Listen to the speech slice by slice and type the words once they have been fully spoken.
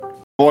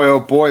Boy,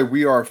 oh boy,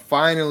 we are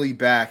finally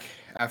back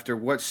after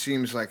what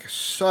seems like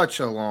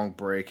such a long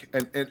break,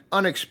 an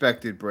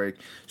unexpected break.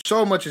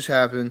 So much has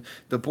happened.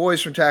 The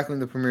boys from Tackling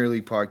the Premier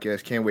League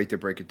podcast can't wait to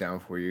break it down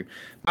for you.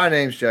 My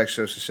name's Jack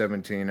Sosa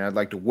 17, and I'd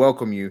like to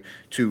welcome you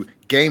to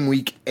Game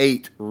Week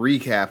 8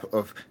 recap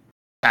of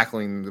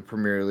Tackling the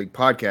Premier League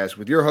podcast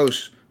with your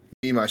hosts,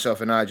 me, myself,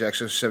 and I, Jack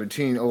Sosa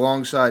 17,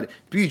 alongside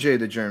BJ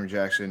the Germ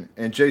Jackson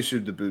and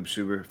Jason the Boob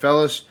Super.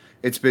 Fellas,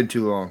 it's been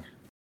too long.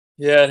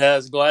 Yeah, it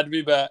has. Glad to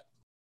be back.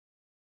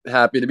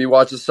 Happy to be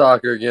watching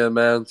soccer again,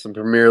 man. Some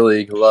Premier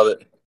League. Love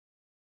it.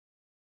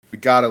 We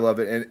gotta love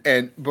it.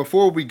 And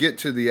before we get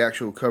to the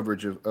actual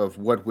coverage of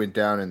what went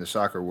down in the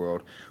soccer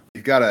world,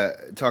 we've got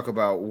to talk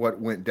about what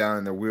went down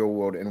in the real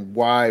world and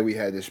why we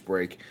had this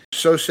break.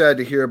 So sad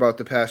to hear about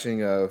the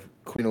passing of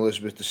Queen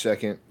Elizabeth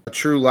II. A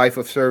true life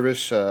of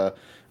service, a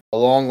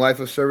long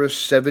life of service,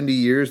 70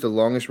 years, the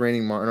longest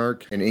reigning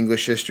monarch in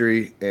English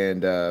history.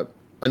 And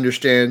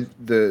understand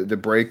the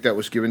break that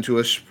was given to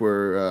us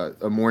for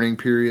a mourning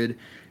period.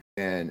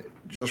 And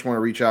just want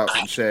to reach out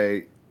and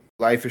say,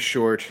 life is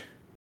short.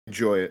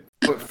 Enjoy it.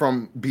 But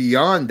from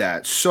beyond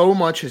that, so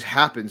much has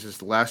happened since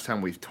the last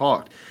time we've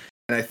talked.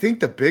 And I think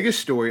the biggest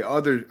story,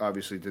 other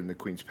obviously than the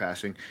Queen's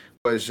passing,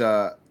 was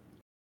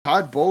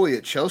Todd Boehly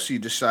at Chelsea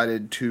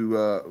decided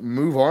to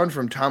move on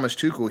from Thomas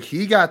Tuchel.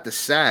 He got the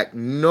sack.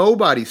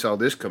 Nobody saw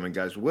this coming,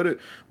 guys. What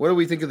do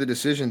we think of the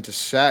decision to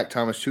sack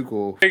Thomas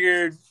Tuchel?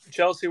 Figured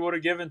Chelsea would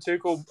have given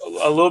Tuchel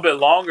a little bit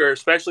longer,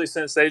 especially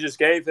since they just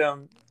gave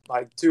him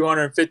like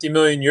 250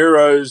 million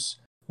euros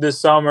this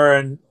summer,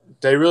 and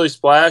they really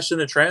splashed in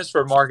the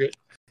transfer market.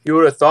 You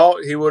would have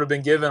thought he would have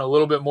been given a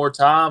little bit more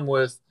time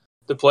with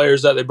the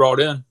players that they brought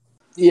in.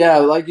 Yeah,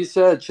 like you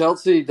said,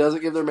 Chelsea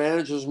doesn't give their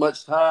managers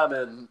much time,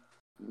 and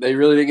they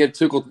really didn't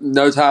give Tuchel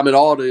no time at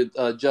all to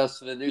adjust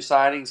to the new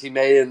signings he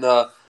made in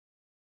the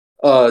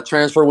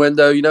transfer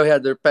window. You know, he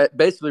had to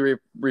basically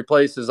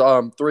replace his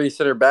three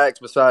center backs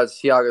besides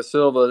Thiago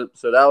Silva,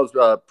 so that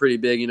was pretty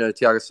big. You know,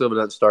 Thiago Silva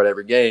doesn't start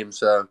every game,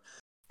 so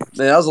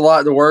man, that was a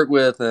lot to work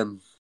with, and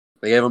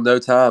they gave him no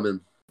time.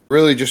 And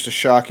really just a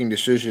shocking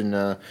decision.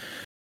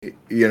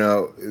 You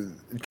know,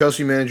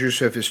 Chelsea managers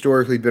have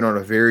historically been on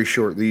a very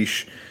short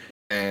leash,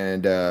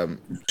 and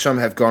some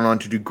have gone on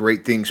to do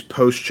great things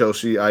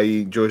post-Chelsea,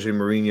 i.e. Jose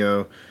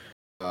Mourinho,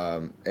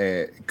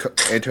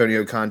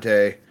 Antonio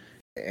Conte,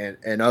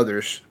 and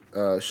others.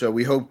 So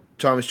we hope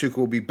Thomas Tuchel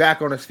will be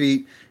back on his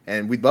feet,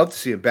 and we'd love to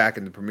see him back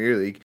in the Premier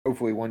League,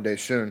 hopefully one day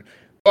soon.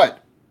 But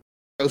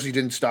Chelsea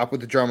didn't stop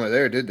with the drama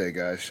there, did they,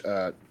 guys?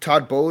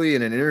 Todd Boehly,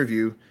 in an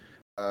interview,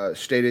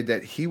 stated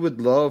that he would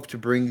love to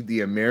bring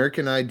the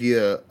American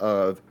idea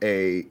of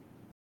a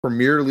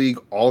Premier League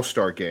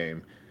All-Star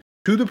game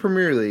to the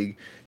Premier League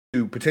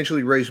to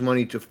potentially raise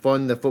money to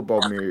fund the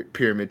football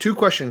pyramid. Two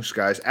questions,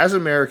 guys. As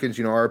Americans,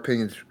 you know, our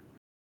opinions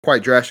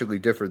quite drastically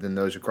differ than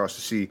those across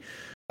the sea.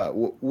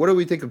 What do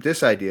we think of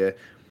this idea?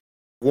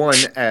 One,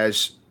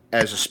 as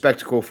a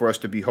spectacle for us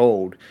to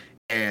behold,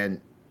 and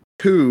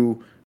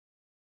two,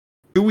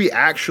 do we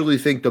actually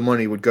think the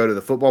money would go to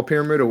the football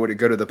pyramid, or would it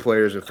go to the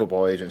players and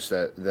football agents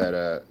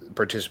that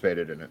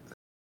participated in it?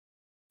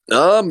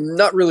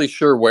 Not really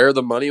sure where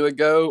the money would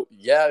go.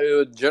 Yeah, it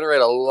would generate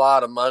a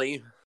lot of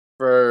money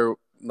for,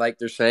 like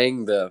they're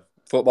saying, the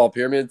football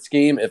pyramid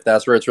scheme, if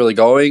that's where it's really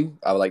going.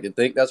 I would like to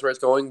think that's where it's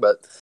going, but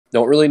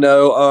don't really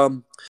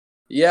know.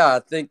 Yeah, I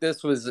think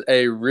this was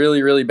a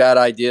really, really bad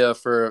idea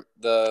for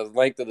the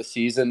length of the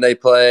season they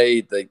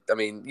play. I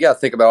mean, you got to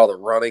think about all the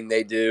running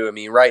they do. I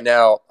mean, right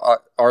now,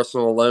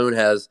 Arsenal alone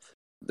has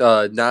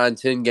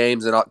 9-10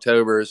 games in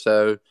October,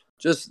 so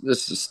just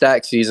this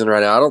stacked season right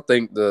now. I don't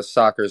think the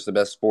soccer is the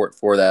best sport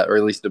for that, or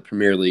at least the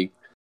Premier League.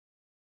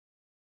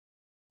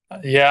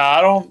 Yeah, I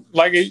don't,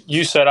 like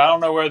you said, I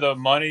don't know where the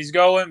money's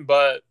going,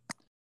 but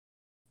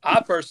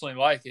I personally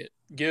like it.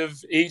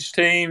 Give each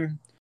team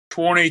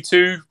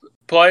 22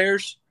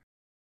 players,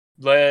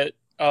 let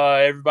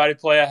everybody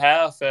play a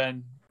half,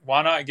 and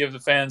why not give the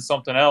fans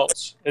something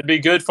else? It'd be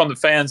good from the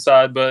fan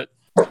side, but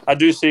I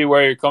do see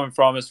where you're coming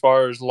from as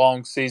far as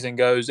long season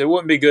goes. It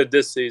wouldn't be good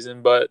this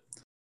season, but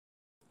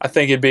I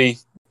think it'd be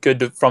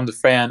good from the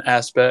fan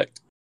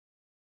aspect.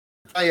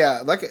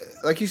 Yeah,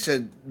 like you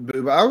said,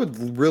 I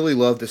would really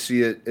love to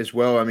see it as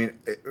well. I mean,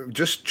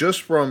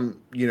 just from,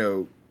 you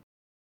know,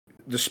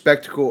 the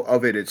spectacle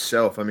of it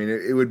itself. I mean,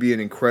 it would be an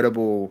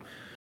incredible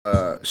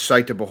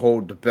sight to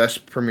behold, the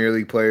best Premier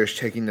League players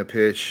taking the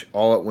pitch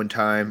all at one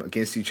time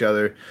against each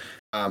other.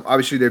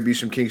 Obviously, there'd be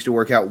some kinks to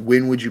work out.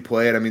 When would you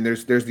play it? I mean,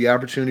 there's the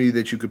opportunity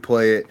that you could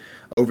play it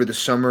over the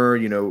summer,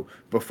 you know,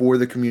 before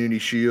the Community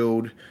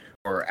Shield,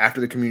 or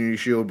after the Community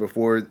Shield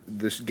before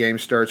this game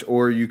starts,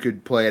 or you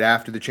could play it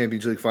after the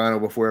Champions League final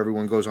before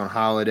everyone goes on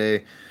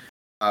holiday.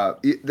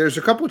 There's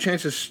a couple of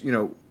chances, you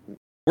know,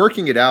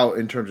 working it out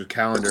in terms of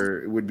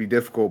calendar would be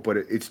difficult, but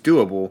it's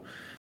doable.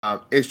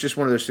 It's just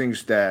one of those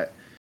things that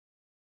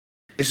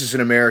this is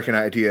an American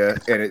idea,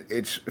 and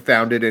it's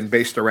founded and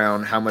based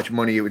around how much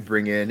money it would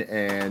bring in,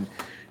 and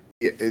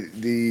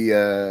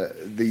the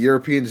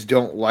Europeans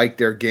don't like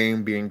their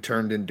game being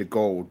turned into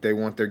gold. They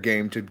want their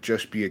game to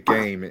just be a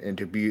game and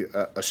to be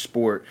a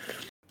sport.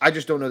 I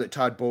just don't know that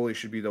Todd Bowley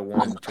should be the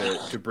one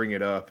to bring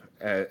it up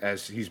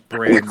as he's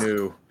brand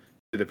new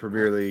to the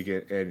Premier League,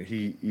 and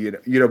he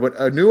but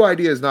a new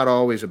idea is not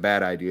always a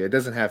bad idea. It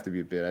doesn't have to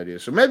be a bad idea.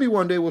 So maybe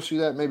one day we'll see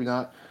that, maybe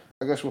not.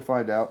 I guess we'll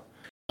find out.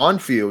 On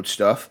field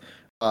stuff.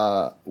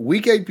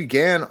 Week 8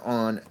 began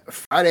on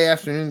Friday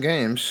afternoon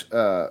games.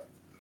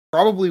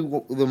 Probably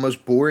the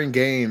most boring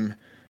game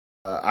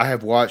I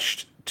have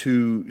watched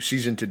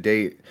season to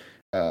date.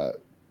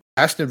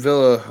 Aston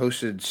Villa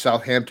hosted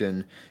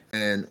Southampton,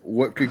 and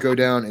what could go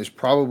down is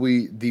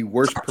probably the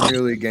worst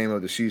Premier League game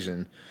of the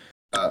season.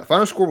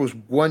 Final score was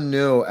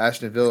 1-0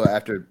 Aston Villa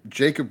after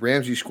Jacob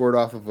Ramsey scored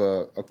off of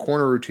a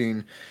corner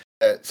routine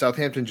that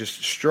Southampton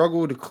just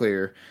struggled to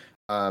clear.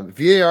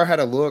 VAR had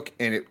a look,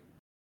 and it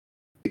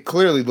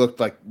clearly looked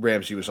like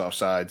Ramsey was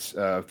offsides.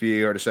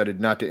 VAR decided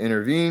not to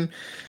intervene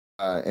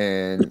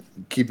and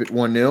keep it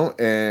 1-0,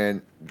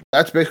 and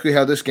that's basically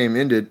how this game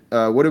ended.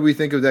 What did we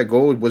think of that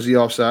goal? Was he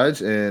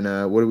offsides?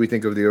 And what did we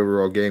think of the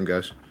overall game,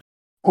 guys?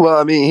 Well,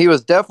 I mean, he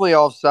was definitely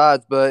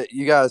offsides, but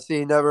you got to see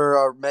he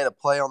never made a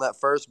play on that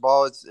first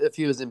ball. It's if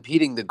he was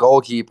impeding the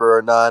goalkeeper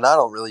or not, and I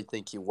don't really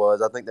think he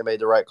was. I think they made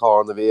the right call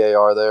on the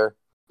VAR there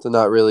to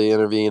not really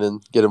intervene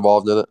and get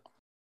involved in it.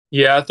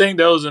 Yeah, I think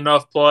there was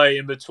enough play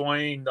in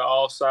between the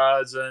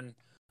offsides, and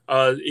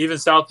even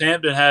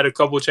Southampton had a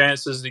couple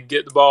chances to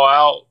get the ball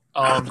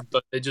out,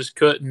 but they just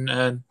couldn't.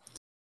 And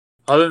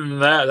other than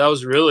that, that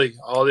was really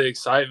all the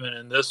excitement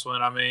in this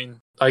one. I mean,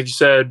 like you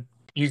said,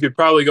 you could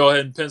probably go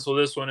ahead and pencil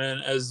this one in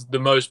as the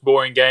most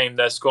boring game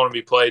that's going to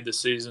be played this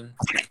season.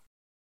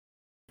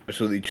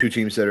 Absolutely, two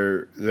teams that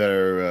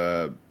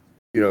are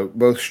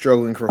both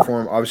struggling for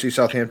form. Obviously,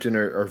 Southampton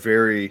are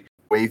very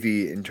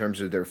wavy in terms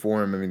of their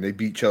form. I mean, they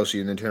beat Chelsea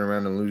and then turn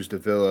around and lose to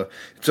Villa.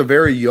 It's a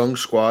very young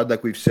squad,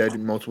 like we've said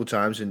multiple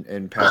times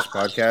in past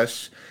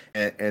podcasts,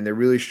 and they're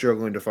really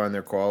struggling to find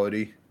their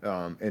quality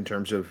in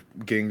terms of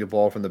getting the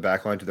ball from the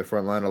back line to the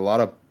front line. A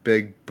lot of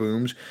big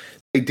booms.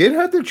 They did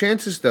have their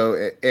chances,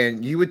 though,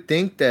 and you would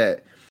think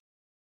that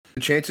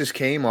the chances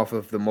came off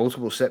of the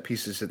multiple set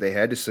pieces that they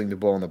had to sling the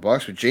ball in the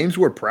box. But James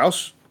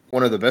Ward-Prowse,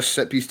 one of the best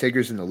set piece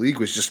takers in the league,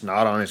 was just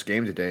not on his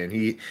game today, and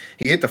he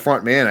hit the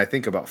front man, I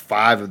think, about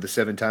 5 of the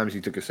 7 times he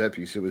took a set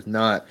piece. It was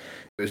not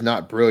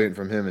brilliant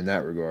from him in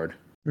that regard.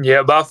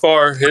 Yeah, by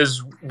far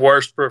his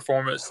worst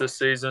performance this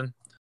season.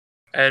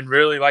 And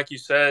really, like you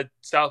said,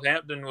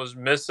 Southampton was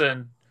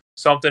missing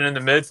something in the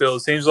midfield.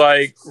 It seems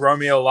like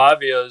Romeo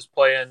Lavia is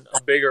playing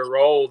a bigger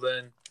role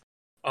than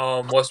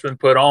what's been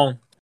put on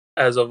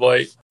as of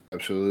late.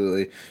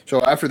 Absolutely.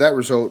 So after that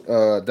result,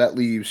 that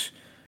leaves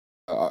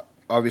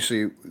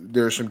obviously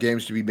there are some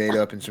games to be made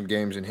up and some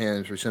games in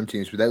hand for some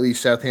teams, but that leaves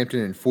Southampton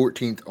in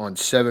 14th on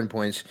 7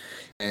 points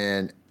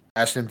and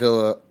Aston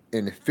Villa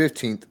in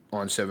 15th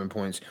on 7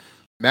 points,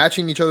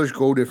 matching each other's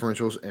goal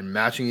differentials and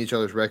matching each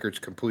other's records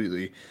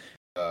completely.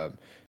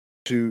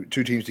 Two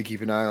teams to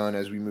keep an eye on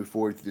as we move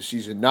forward through the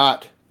season.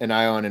 Not an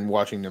eye on in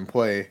watching them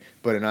play,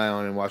 but an eye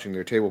on in watching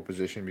their table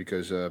position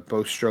because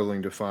both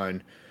struggling to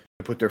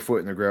put their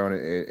foot in the ground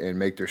and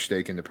make their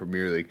stake in the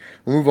Premier League.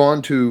 We'll move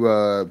on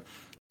to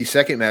the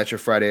second match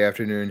of Friday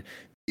afternoon,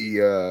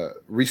 the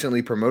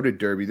recently promoted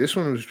derby. This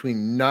one was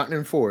between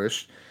Nottingham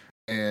Forest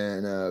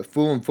and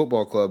Fulham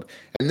Football Club,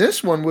 and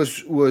this one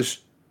was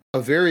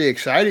a very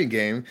exciting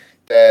game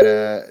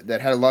that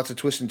had lots of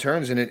twists and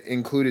turns, and it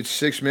included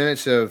 6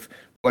 minutes of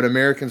what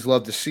Americans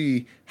love to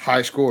see,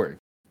 high scoring.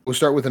 We'll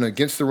start with an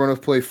against the run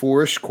of play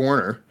Forest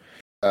corner.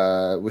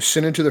 Was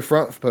sent into the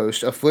front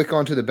post, a flick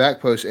onto the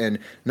back post, and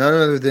none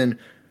other than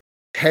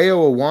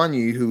Teo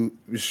Awanyi, who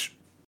was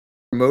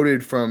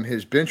promoted from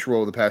his bench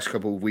role the past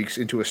couple of weeks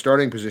into a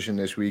starting position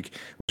this week,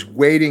 was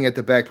waiting at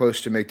the back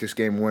post to make this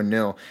game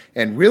 1-0.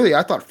 And really,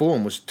 I thought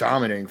Fulham was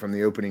dominating from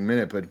the opening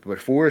minute,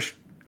 but Forest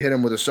hit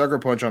him with a sucker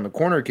punch on the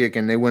corner kick,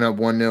 and they went up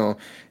 1-0.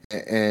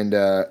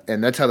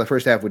 And that's how the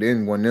first half would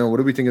end, 1-0. What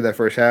do we think of that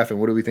first half, and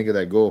what do we think of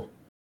that goal?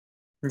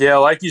 Yeah,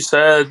 like you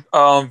said,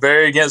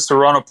 very against the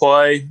run of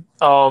play.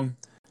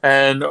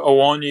 And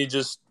Awonyi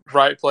just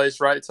right place,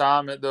 right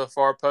time at the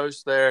far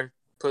post there,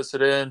 puts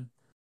it in.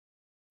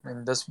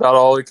 And that's about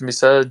all that can be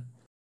said.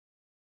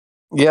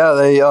 Yeah,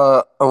 they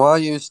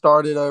Awanyu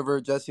started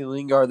over Jesse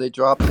Lingard. They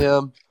dropped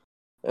him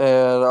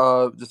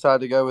and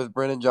decided to go with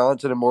Brennan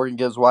Johnson and Morgan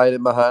Gibbs White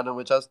in behind him,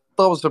 which I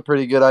thought was a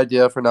pretty good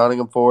idea for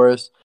Nottingham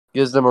Forest.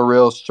 Gives them a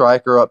real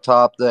striker up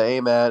top to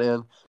aim at,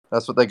 and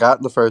that's what they got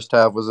in the first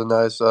half. Was a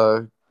nice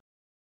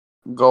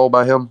goal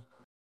by him.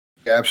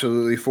 Yeah,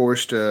 absolutely.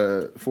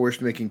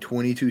 Forest making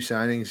 22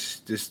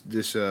 signings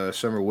this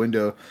summer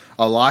window.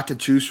 A lot to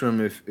choose from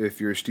if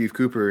you're Steve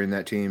Cooper in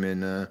that team,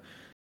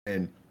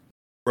 and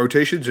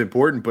rotation's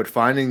important, but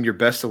finding your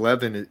best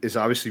 11 is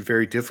obviously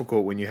very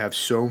difficult when you have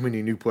so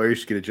many new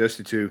players to get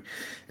adjusted to.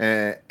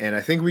 And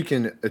I think we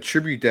can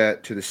attribute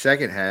that to the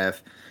second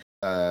half.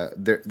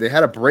 They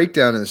had a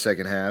breakdown in the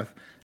second half.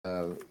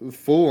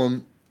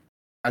 Fulham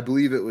I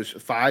believe it was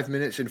 5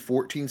 minutes and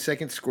 14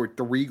 seconds, scored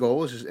 3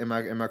 goals. Am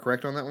I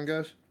correct on that one,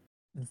 guys?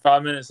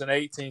 5 minutes and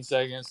 18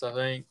 seconds, I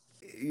think.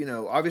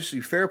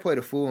 Obviously fair play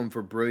to Fulham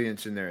for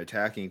brilliance in their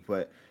attacking,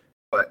 but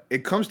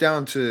it comes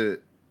down to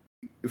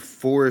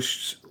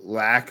Forest's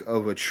lack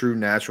of a true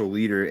natural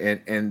leader,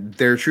 and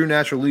their true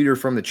natural leader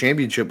from the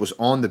championship was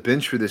on the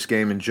bench for this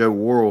game, and Joe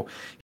Worrell.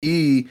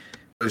 He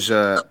was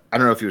I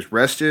don't know if he was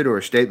rested or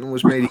a statement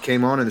was made. He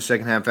came on in the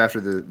second half after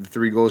the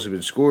 3 goals had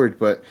been scored,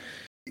 but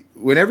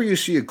whenever you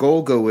see a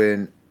goal go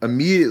in,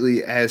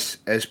 immediately as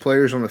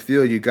players on the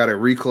field, you got to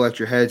recollect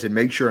your heads and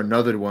make sure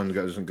another one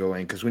doesn't go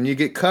in. Because when you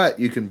get cut,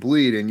 you can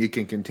bleed and you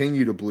can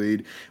continue to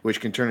bleed,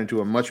 which can turn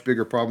into a much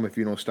bigger problem if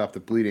you don't stop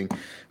the bleeding.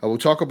 We'll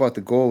talk about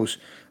the goals.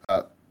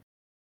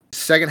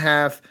 Second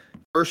half,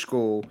 first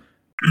goal,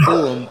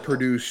 Fulham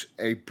produced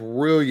a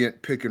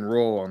brilliant pick and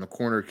roll on the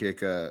corner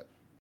kick. I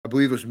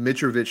believe it was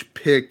Mitrovic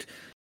picked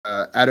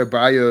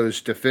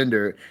Adebayo's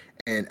defender,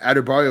 and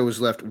Adebayo was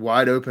left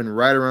wide open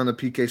right around the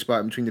PK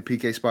spot, between the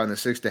PK spot and the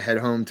 6 to head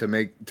home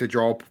to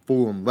draw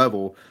Fulham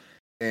level.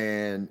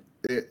 And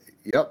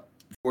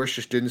Force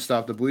just didn't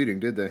stop the bleeding,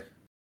 did they?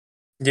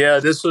 Yeah,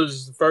 this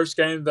was the first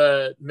game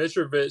that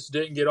Mitrovic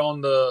didn't get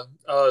on the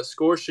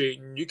score sheet,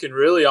 and you can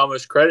really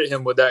almost credit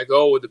him with that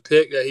goal, with the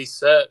pick that he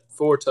set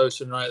for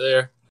Tosin right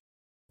there.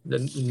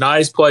 The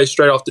nice play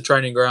straight off the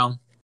training ground.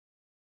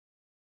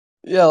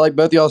 Yeah, like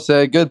both y'all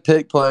said, good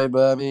pick play,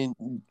 but I mean,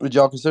 would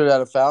y'all consider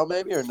that a foul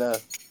maybe or no?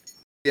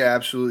 Yeah,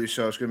 absolutely.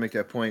 So I was going to make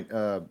that point.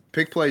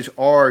 Pick plays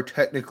are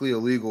technically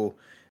illegal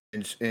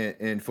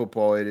in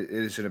football. It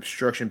is an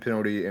obstruction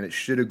penalty, and it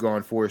should have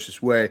gone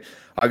Forest's way.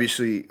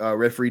 Obviously,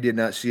 referee did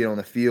not see it on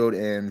the field,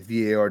 and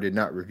VAR did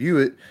not review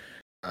it.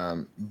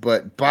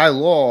 But by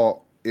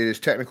law, it is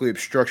technically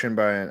obstruction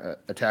by an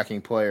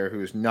attacking player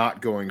who is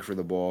not going for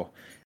the ball,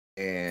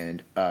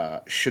 and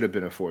should have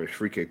been a Forest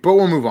free kick. But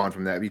we'll move on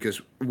from that,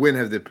 because when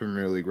have the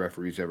Premier League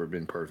referees ever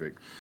been perfect?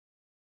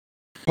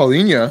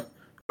 Paulinho,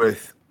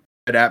 with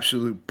an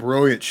absolute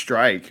brilliant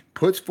strike,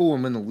 puts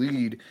Fulham in the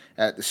lead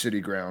at the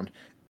City Ground.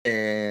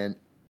 And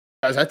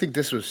guys, I think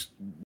this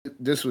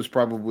was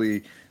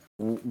probably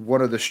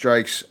one of the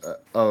strikes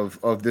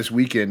of this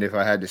weekend, if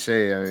I had to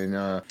say. I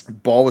mean,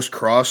 ball was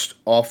crossed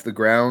off the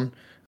ground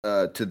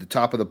to the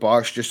top of the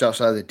box, just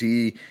outside the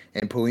D,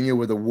 and Paulinho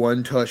with a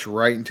one touch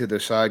right into the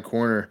side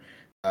corner.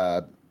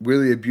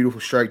 Really a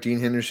beautiful strike.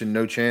 Dean Henderson,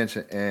 no chance,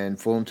 and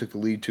Fulham took the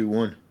lead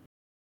 2-1.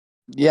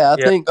 Yeah, I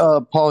think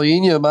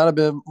Paulinho might have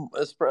been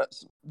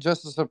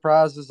just as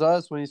surprised as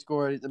us when he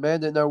scored. The man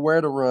didn't know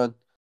where to run.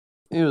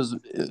 He was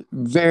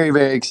very,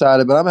 very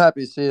excited, but I'm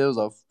happy to see it was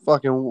a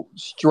fucking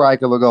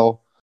strike of a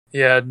goal.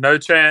 Yeah, no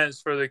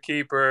chance for the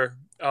keeper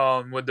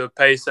with the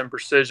pace and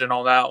precision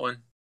on that one.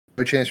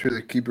 No chance for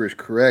the keeper is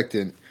correct,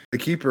 and the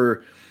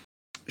keeper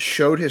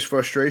showed his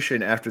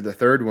frustration after the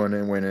third one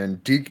and went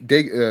in.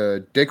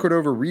 De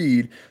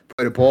Cordova-Reid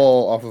played a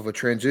ball off of a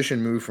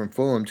transition move from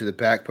Fulham to the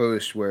back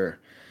post, where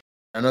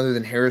none other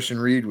than Harrison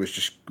Reed was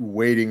just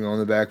waiting on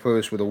the back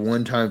post with a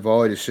one-time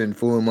volley to send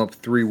Fulham up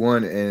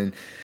 3-1, and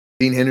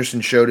Dean Henderson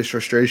showed his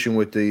frustration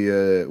with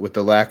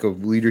the lack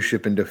of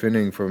leadership and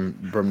defending from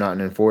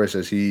Nottingham Forest,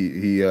 as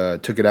he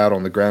took it out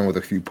on the ground with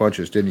a few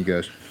punches, didn't you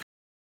guys?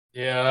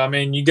 Yeah, I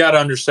mean, you got to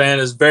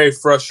understand, it's very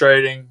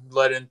frustrating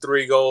letting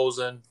 3 goals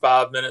in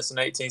 5 minutes and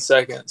 18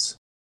 seconds.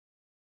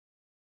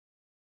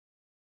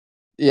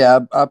 Yeah,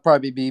 I'd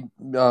probably be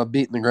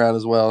beating the ground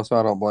as well, so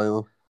I don't blame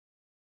him.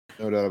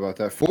 No doubt about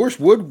that. Forest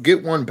would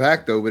get one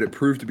back, though, but it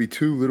proved to be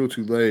too little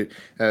too late,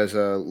 as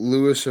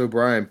Lewis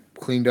O'Brien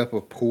cleaned up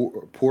a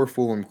poor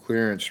Fulham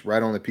clearance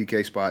right on the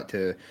PK spot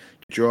to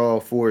draw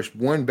Forest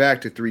one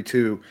back to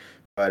 3-2.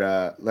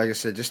 But like I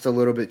said, just a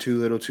little bit too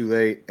little too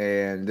late,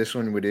 and this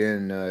one would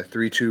end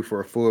 3-2 for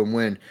a Fulham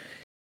win.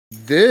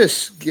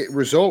 This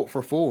result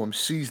for Fulham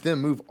sees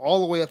them move all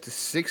the way up to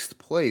 6th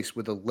place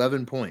with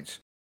 11 points,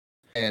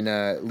 and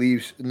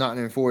leaves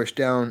Nottingham Forest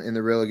down in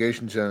the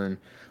relegation zone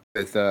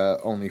with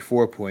only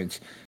 4 points.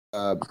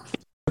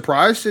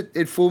 Surprised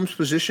at Fulham's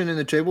position in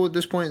the table at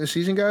this point in the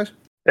season, guys?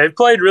 They've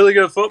played really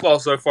good football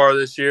so far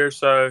this year,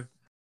 so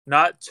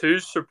not too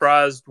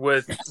surprised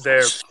with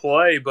their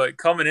play. But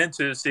coming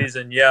into the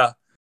season,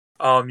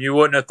 you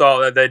wouldn't have thought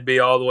that they'd be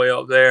all the way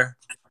up there.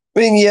 I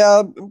mean,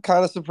 yeah, I'm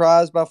kind of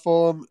surprised by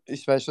Fulham,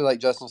 especially like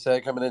Justin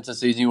said, coming into the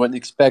season. You wouldn't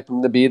expect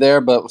them to be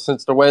there, but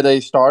since the way they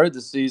started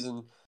the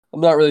season, I'm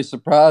not really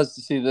surprised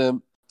to see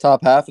them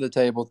top half of the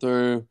table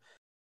through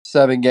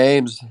 7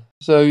 games.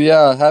 So,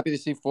 yeah, happy to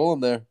see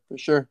Fulham there, for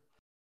sure.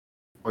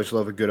 Always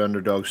love a good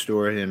underdog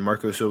story, and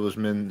Marco Silva's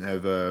men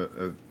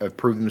have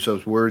proved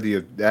themselves worthy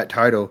of that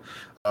title.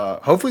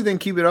 Hopefully they can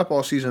keep it up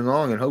all season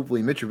long, and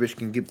hopefully Mitrovic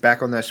can get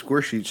back on that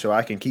score sheet so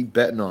I can keep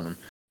betting on him.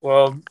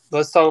 Well,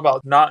 let's talk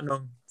about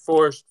Nottingham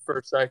Forest for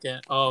a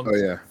second.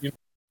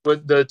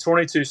 With the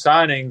 22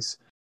 signings,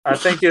 I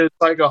think it's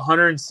like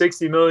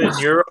 160 million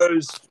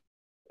euros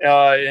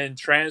in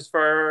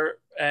transfer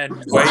and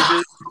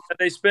wages that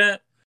they spent.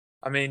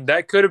 I mean,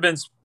 that could have been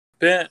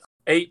spent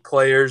 8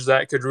 players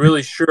that could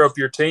really shore up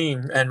your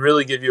team and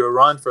really give you a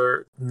run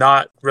for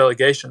not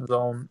relegation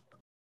zone.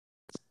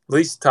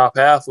 least top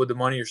half with the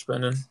money you're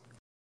spending.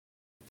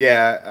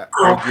 Yeah,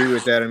 I agree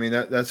with that. I mean,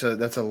 that's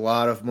a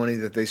lot of money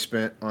that they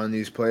spent on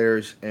these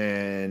players,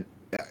 and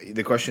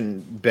the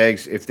question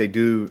begs, if they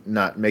do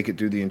not make it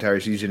through the entire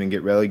season and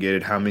get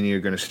relegated, how many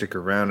are going to stick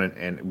around,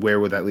 and where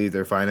would that leave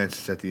their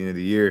finances at the end of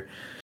the year?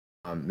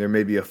 There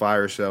may be a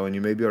fire sale, and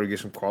you may be able to get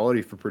some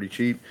quality for pretty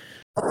cheap.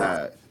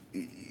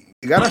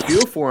 You got to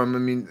feel for them. I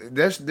mean,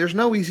 there's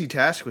no easy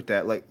task with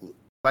that.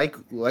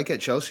 Like at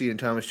Chelsea and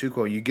Thomas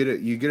Tuchel, you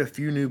get a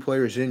few new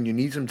players in. You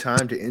need some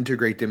time to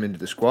integrate them into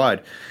the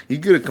squad. You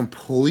get a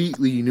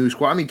completely new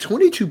squad. I mean,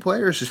 22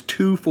 players is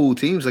 2 full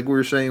teams, like we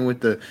were saying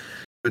with the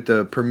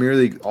Premier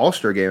League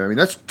All-Star game. I mean,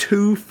 that's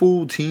 2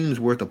 full teams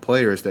worth of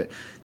players that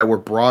were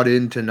brought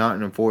into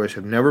Nottingham Forest,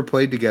 have never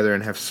played together,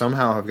 and have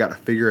got to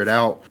figure it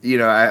out. You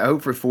know, I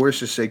hope for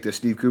Forest's sake that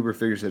Steve Cooper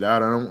figures it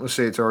out. I don't want to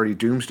say it's already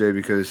doomsday,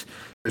 because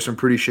there's some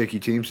pretty shaky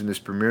teams in this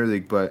Premier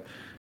League, but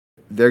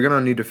they're going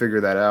to need to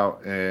figure that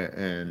out,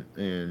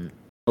 and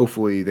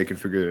hopefully they can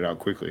figure it out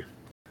quickly.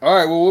 All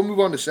right, well, we'll move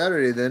on to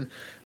Saturday then.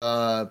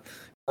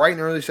 Bright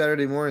and early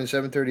Saturday morning,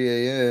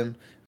 7:30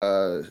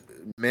 a.m.,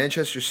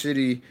 Manchester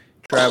City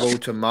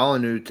traveled to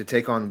Molineux to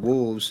take on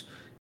Wolves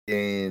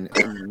in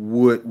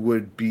what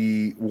would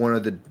be one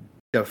of the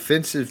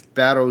defensive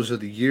battles of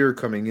the year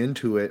coming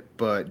into it,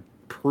 but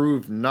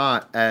proved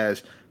not,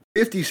 as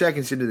 50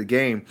 seconds into the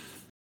game,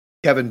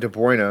 Kevin De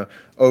Bruyne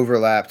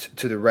overlapped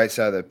to the right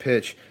side of the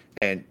pitch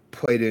and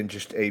played in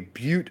just a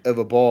beaut of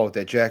a ball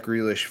that Jack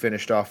Grealish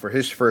finished off for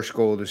his first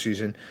goal of the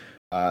season.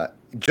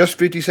 Just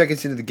 50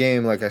 seconds into the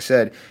game, like I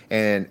said,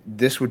 and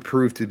this would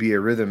prove to be a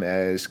rhythm,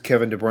 as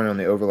Kevin De Bruyne on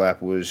the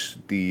overlap was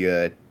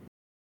the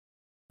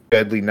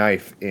deadly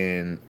knife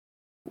in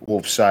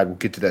Wolves' side. We'll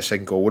get to that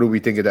second goal. What do we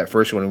think of that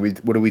first one? And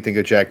what do we think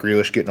of Jack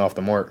Grealish getting off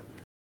the mark?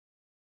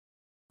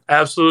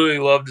 Absolutely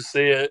love to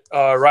see it.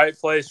 Right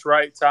place,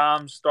 right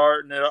time,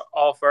 starting it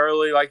off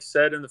early, like you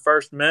said, in the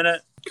first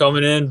minute.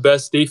 Coming in,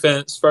 best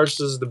defense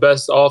versus the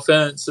best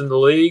offense in the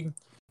league.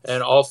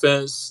 And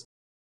offense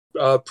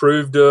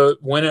proved to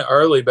win it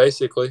early,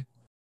 basically.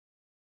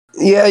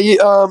 Yeah,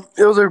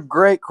 it was a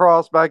great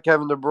cross by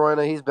Kevin De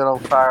Bruyne. He's been on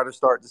fire to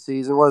start the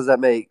season. What does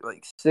that make?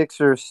 Like 6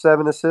 or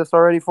 7 assists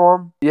already for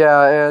him?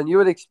 Yeah, and you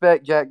would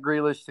expect Jack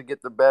Grealish to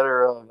get the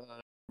better of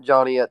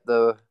Johnny at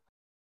the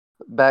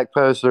back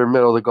post or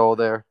middle of the goal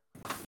there.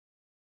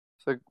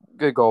 So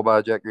good goal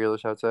by Jack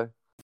Grealish, I'd say.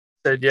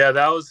 Yeah,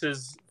 that was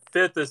his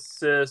 5th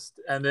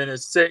assist, and then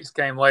his 6th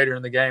came later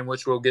in the game,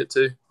 which we'll get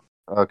to.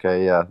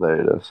 Okay, yeah,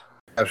 there it is.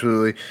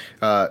 Absolutely.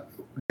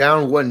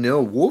 Down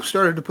 1-0, Wolves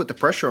started to put the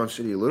pressure on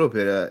City a little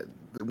bit.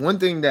 One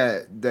thing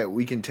that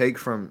we can take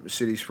from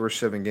City's first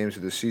 7 games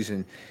of the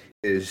season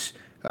is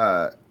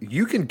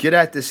you can get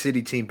at the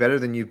City team better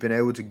than you've been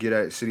able to get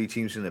at City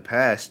teams in the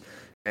past.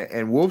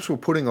 And Wolves were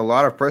putting a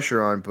lot of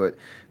pressure on, but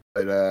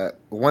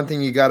one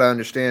thing you got to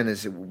understand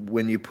is that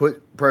when you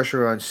put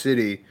pressure on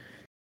City,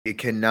 you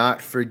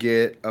cannot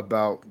forget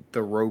about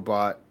the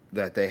robot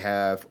that they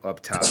have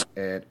up top.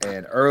 And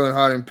Erling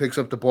Haaland picks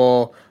up the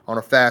ball on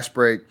a fast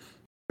break.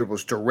 It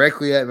was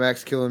directly at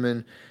Max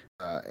Killerman,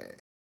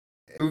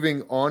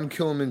 moving on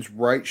Killerman's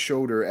right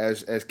shoulder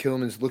as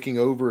Killerman's looking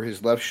over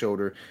his left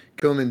shoulder.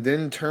 Killerman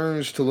then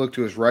turns to look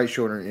to his right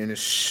shoulder, and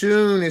as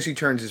soon as he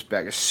turns his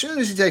back, as soon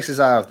as he takes his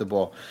eye off the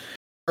ball,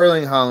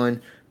 Erling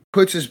Haaland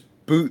puts his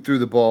boot through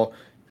the ball.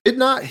 Did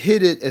not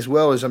hit it as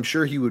well as I'm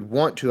sure he would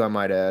want to, I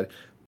might add,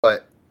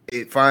 but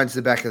it finds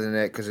the back of the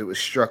net because it was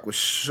struck with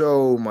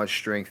so much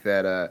strength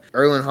that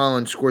Erling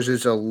Haaland scores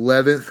his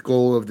 11th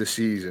goal of the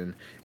season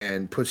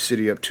and puts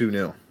City up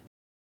 2-0.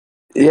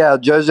 Yeah,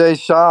 Jose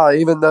Shaw,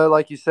 even though,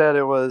 like you said,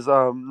 it was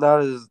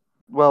not as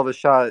well of a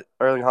shot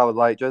Erling Haaland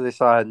liked, Jose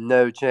Shaw had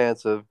no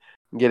chance of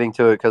getting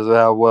to it because of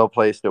how well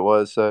placed it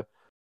was. So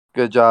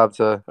good job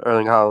to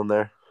Erling Haaland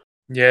there.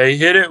 Yeah, he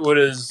hit it with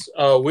his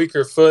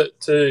weaker foot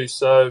too.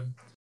 So,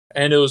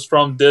 and it was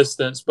from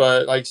distance,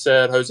 but like I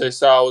said, Jose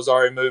Shaw was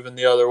already moving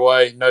the other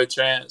way. No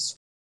chance.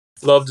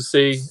 Love to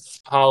see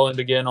Haaland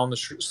again on the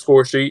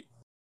score sheet.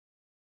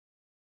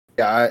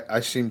 Yeah, I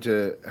seem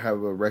to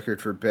have a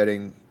record for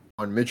betting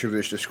on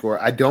Mitrovic to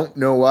score. I don't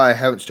know why I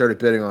haven't started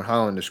betting on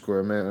Haaland to score.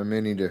 I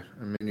may need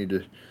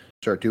to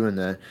start doing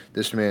that.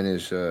 This man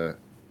is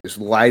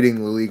lighting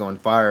the league on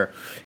fire,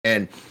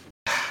 and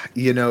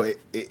you know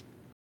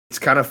it's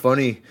kind of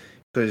funny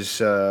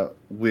because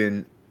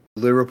when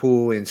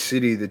Liverpool and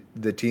City,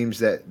 the teams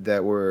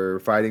that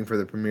were fighting for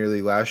the Premier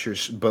League last year,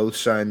 both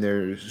signed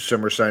their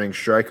summer signing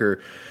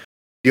striker.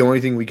 The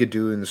only thing we could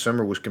do in the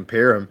summer was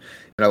compare them,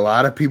 and a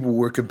lot of people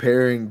were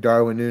comparing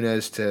Darwin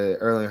Núñez to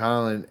Erling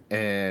Haaland,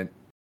 and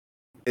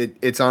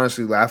it's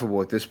honestly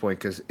laughable at this point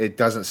because it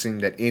doesn't seem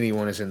that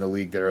anyone is in the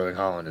league that Erling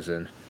Haaland is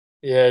in.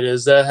 Yeah, it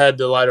is. That had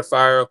to light a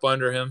fire up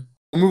under him.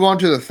 We'll move on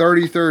to the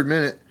 33rd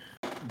minute.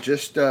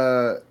 Just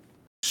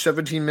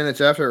 17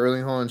 minutes after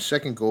Erling Haaland's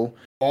second goal,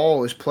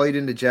 ball is played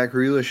into Jack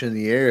Grealish in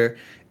the air,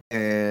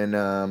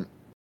 and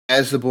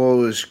as the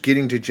ball is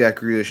getting to Jack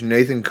Grealish,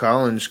 Nathan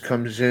Collins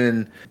comes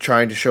in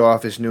trying to show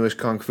off his newest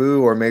kung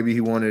fu, or maybe he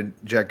wanted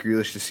Jack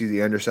Grealish to see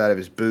the underside of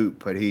his boot,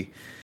 but he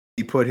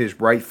he put his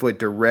right foot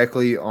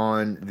directly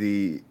on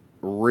the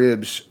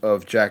ribs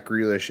of Jack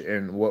Grealish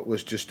in what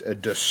was just a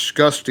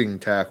disgusting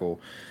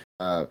tackle.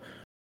 Uh,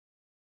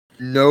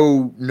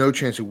 no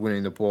chance of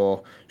winning the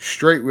ball.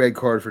 Straight red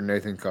card for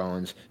Nathan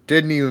Collins.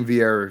 Didn't even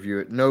VR review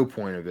it. No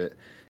point of it.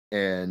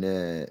 And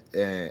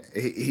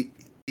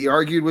he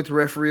argued with the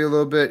referee a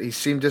little bit. He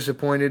seemed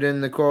disappointed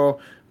in the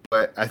call,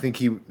 but I think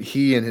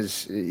he and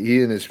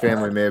his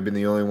family may have been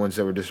the only ones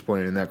that were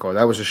disappointed in that call.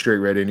 That was a straight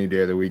red any day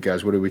of the week,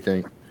 guys. What do we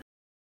think?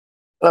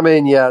 I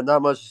mean, yeah,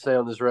 not much to say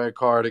on this red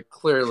card. It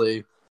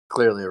clearly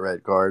a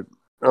red card.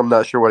 I'm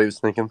not sure what he was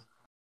thinking.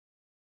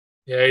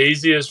 Yeah,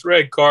 easiest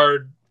red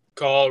card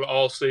called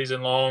all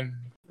season long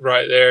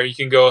right there. You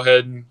can go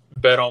ahead and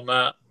bet on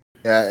that.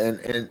 Yeah,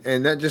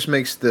 and that just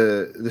makes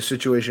the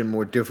situation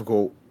more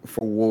difficult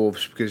for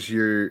Wolves because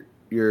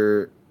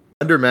you're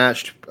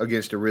undermatched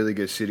against a really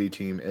good City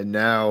team, and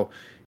now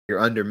you're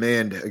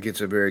undermanned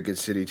against a very good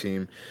City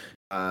team.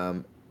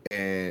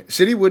 And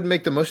City would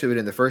make the most of it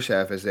in the first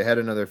half as they had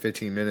another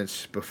 15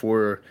 minutes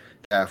before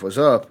the half was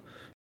up,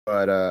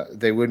 but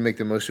they would make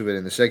the most of it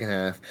in the second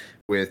half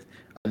with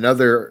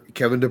another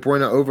Kevin De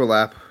Bruyne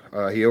overlap.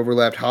 He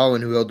overlapped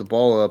Haaland, who held the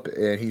ball up,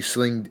 and he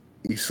slinged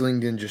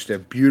in just a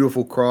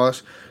beautiful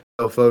cross.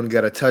 Phil Foden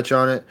got a touch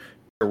on it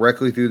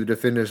directly through the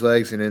defender's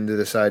legs and into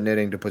the side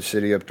netting to put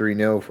City up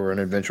 3-0 for an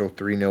eventual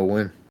 3-0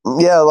 win.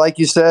 Yeah, like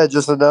you said,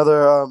 just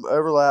another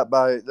overlap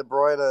by De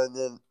Bruyne, and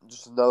then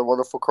just another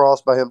wonderful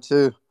cross by him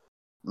too.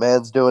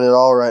 Man's doing it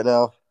all right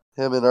now.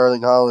 Him and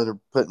Erling Haaland are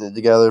putting it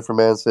together for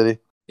Man City.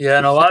 Yeah,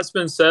 and a lot's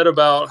been said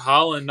about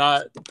Haaland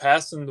not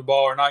passing the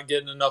ball or not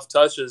getting enough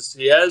touches.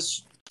 He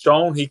has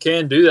shown he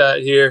can do that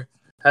here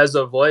as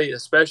of late,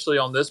 especially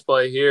on this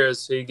play here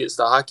as he gets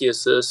the hockey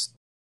assist.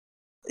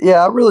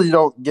 Yeah, I really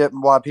don't get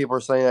why people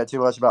are saying that too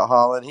much about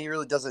Haaland. He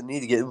really doesn't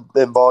need to get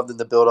involved in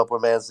the build-up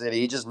with Man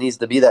City. He just needs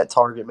to be that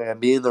target man,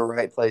 be in the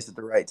right place at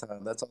the right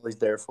time. That's all he's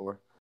there for.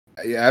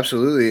 Yeah,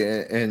 absolutely.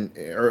 And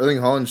Erling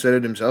Haaland said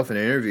it himself in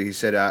an interview. He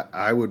said,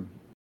 "I would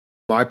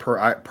my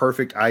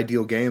perfect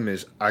ideal game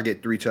is I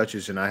get 3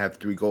 touches and I have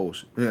 3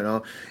 goals."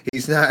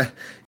 He's not.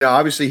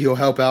 Obviously he'll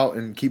help out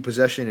and keep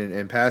possession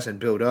and pass and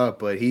build up,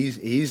 but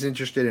he's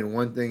interested in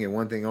one thing and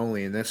one thing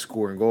only, and that's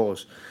scoring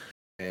goals.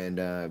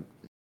 And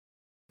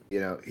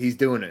he's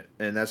doing it,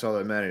 and that's all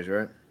that matters,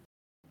 right?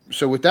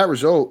 So with that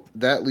result,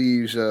 that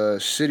leaves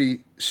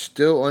City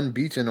still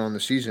unbeaten on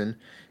the season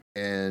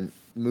and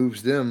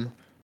moves them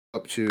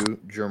up to,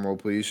 drumroll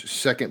please,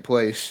 second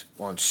place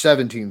on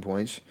 17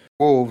 points.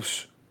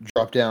 Wolves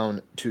drop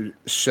down to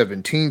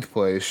 17th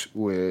place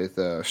with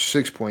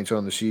 6 points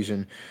on the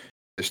season,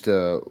 just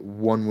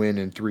 1 win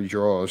and 3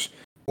 draws.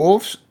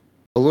 Wolves,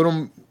 a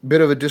little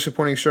bit of a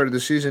disappointing start of the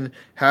season,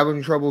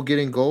 having trouble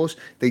getting goals.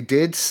 They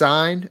did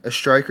sign a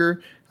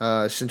striker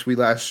since we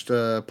last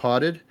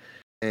potted,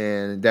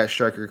 and that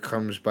striker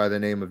comes by the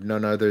name of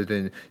none other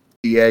than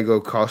Diego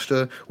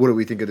Costa. What do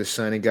we think of this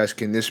signing, guys?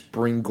 Can this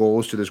bring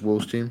goals to this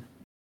Wolves team?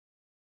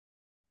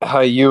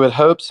 You would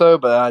hope so,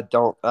 but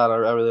I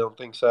really don't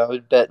think so. I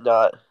would bet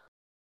not.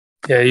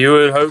 Yeah, you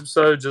would hope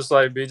so, just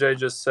like BJ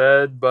just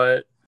said,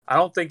 but I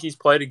don't think he's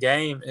played a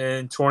game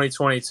in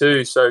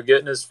 2022, so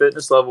getting his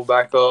fitness level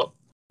back up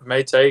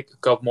may take a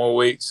couple more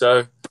weeks. So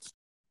with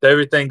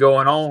everything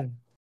going on,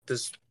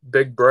 this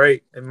big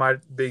break, it might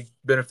be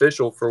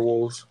beneficial for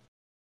Wolves.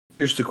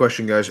 Here's the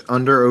question, guys.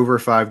 Under over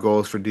 5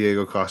 goals for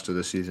Diego Costa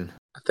this season?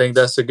 I think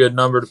that's a good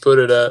number to put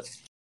it at.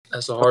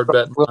 That's a hard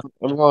bet.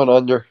 I'm going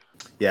under.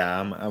 Yeah,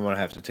 I'm going to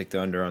have to take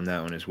the under on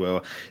that one as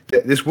well.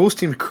 This Wolves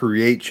team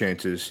create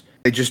chances.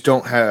 They just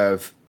don't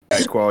have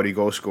that quality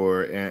goal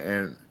scorer.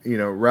 And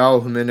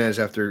Raul Jimenez,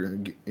 after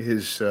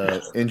his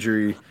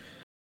injury,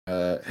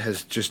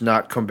 has just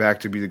not come back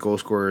to be the goal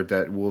scorer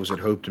that Wolves had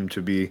hoped him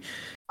to be.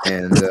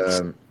 And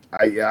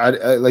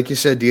I like you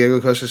said,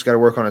 Diego Costa's got to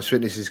work on his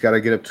fitness. He's got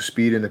to get up to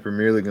speed in the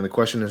Premier League. And the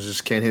question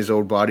is can his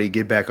old body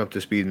get back up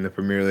to speed in the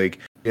Premier League?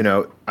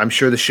 I'm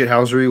sure the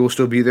shithousery will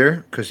still be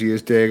there because he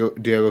is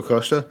Diego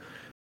Costa.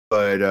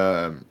 But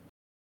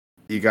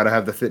you got to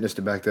have the fitness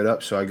to back that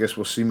up. So I guess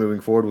we'll see moving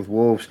forward with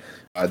Wolves.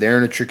 They're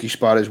in a tricky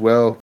spot as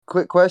well.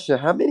 Quick question.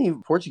 How many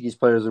Portuguese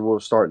players are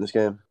Wolves starting this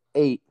game?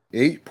 8.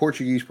 8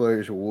 Portuguese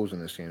players are Wolves in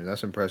this game.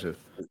 That's impressive.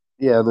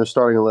 Yeah, and they're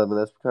starting 11.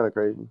 That's kind of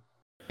crazy.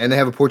 And they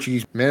have a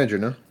Portuguese manager,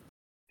 no?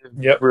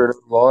 Yep. We're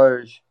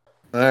large.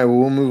 All right, well,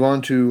 we'll move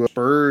on to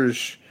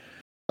Spurs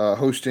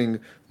hosting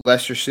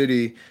Leicester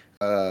City,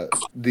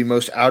 the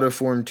most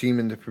out-of-form team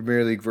in the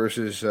Premier League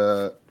versus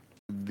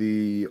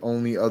the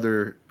only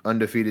other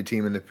undefeated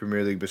team in the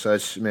Premier League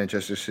besides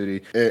Manchester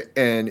City.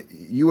 And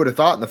you would have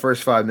thought in the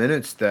first 5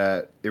 minutes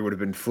that it would have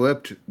been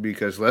flipped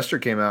because Leicester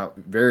came out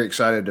very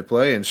excited to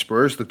play and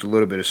Spurs looked a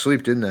little bit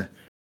asleep, didn't they?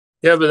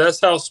 Yeah, but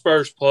that's how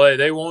Spurs play.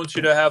 They want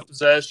you to have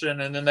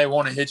possession, and then they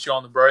want to hit you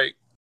on the break.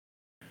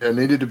 It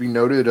needed to be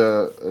noted,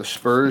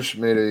 Spurs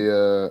made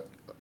a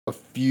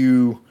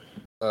few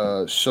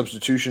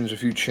substitutions, a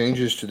few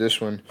changes to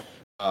this one.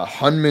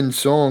 Heung-min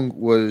Son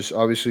was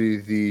obviously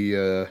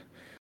the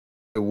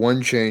the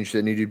one change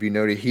that needed to be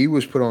noted, he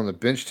was put on the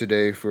bench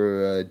today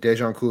for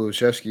Dejan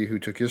Kulusevski, who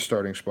took his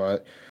starting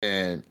spot,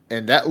 and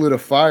that lit a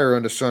fire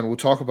under Sun. We'll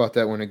talk about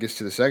that when it gets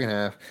to the second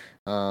half.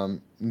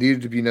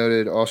 Needed to be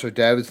noted also,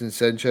 Davinson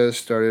Sanchez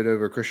started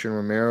over Christian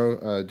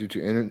Romero due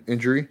to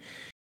injury,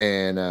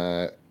 and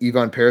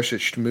Ivan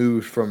Perisic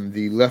moved from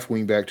the left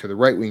wing back to the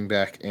right wing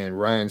back, and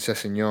Ryan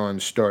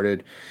Sessegnon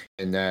started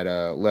in that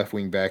left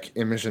wing back.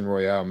 Emerson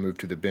Royale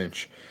moved to the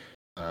bench.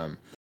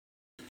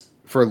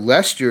 For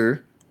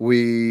Leicester,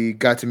 we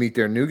got to meet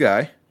their new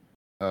guy.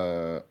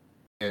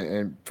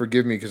 And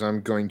forgive me because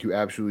I'm going to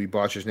absolutely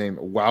botch his name.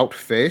 Wout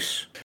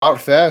Faes.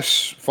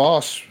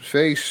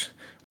 Face.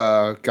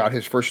 Got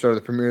his first start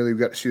of the Premier League. We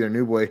got to see their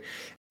new boy.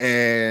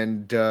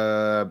 And,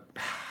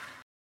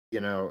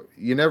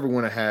 you never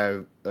want to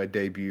have a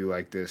debut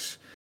like this.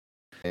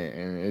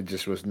 And it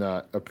just was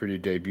not a pretty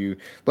debut.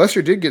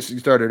 Leicester did get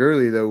started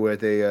early, though,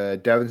 with a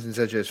Davinson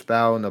Sanchez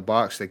foul in the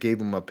box that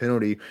gave him a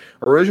penalty.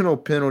 Original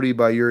penalty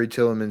by Yuri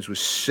Tillemans was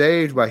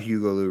saved by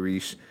Hugo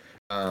Lloris.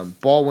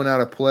 Ball went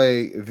out of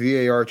play.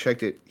 VAR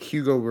checked it.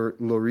 Hugo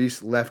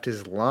Lloris left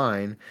his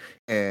line,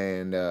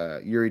 and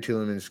Yuri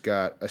Tillemans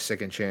got a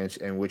second chance,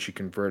 in which he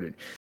converted.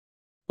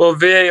 Well,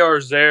 VAR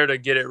is there to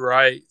get it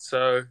right.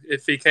 So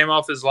if he came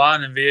off his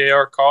line and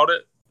VAR called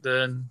it,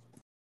 then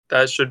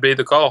that should be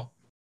the call.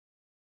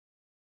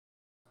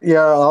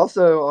 Yeah,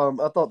 also,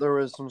 I thought there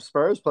was some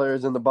Spurs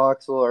players in the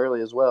box a little early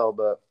as well,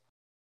 but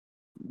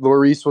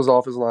Lloris was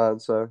off his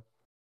line, so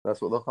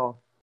that's what they'll call.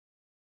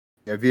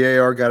 Yeah,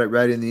 VAR got it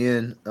right in the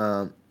end,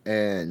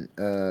 and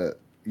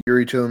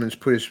Yuri Tillemans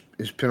put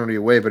his penalty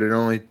away, but it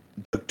only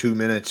took 2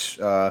 minutes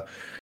off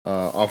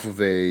of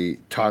a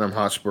Tottenham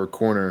Hotspur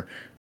corner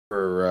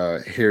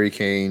for Harry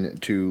Kane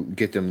to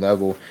get them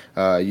level.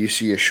 You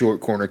see a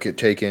short corner kick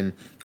taken.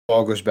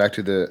 Ball goes back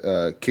to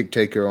the kick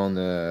taker on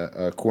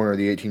the corner of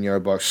the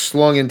 18-yard box,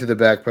 slung into the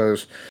back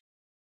post,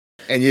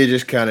 and you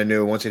just kind of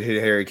knew once it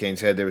hit Harry Kane's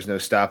head, there was no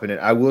stopping it.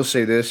 I will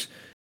say this.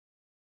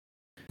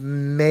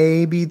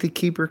 Maybe the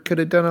keeper could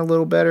have done a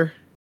little better.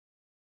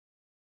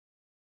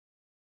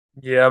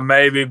 Yeah,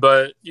 maybe,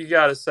 but you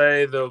got to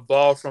say the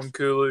ball from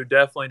Kulu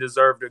definitely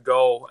deserved a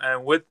goal.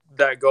 And with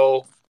that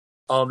goal,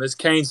 it's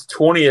Kane's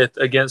 20th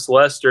against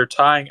Leicester,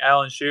 tying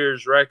Alan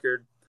Shearer's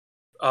record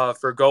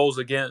for goals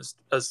against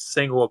a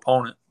single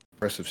opponent.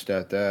 Impressive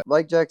stat that.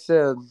 Like Jack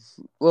said, a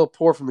little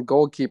poor from the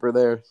goalkeeper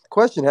there. The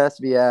question has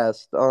to be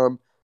asked.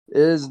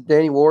 Is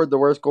Danny Ward the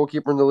worst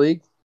goalkeeper in the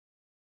league?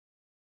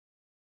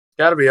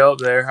 Got to be up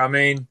there. I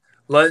mean,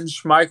 letting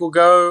Schmeichel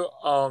go,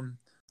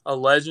 a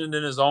legend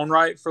in his own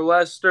right for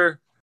Leicester,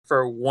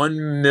 for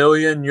 €1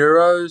 million,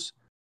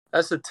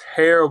 that's a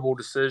terrible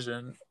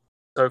decision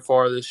so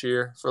far this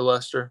year for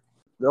Leicester.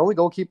 The only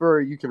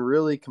goalkeeper you can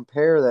really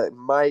compare that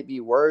might be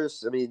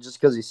worse, I mean, just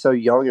because he's so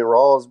young and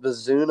raw, is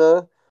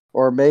Bazuna,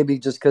 or maybe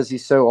just because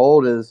he's so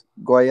old, is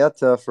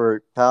Guaita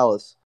for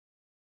Palace.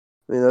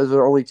 I mean, those are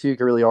the only two you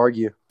can really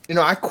argue.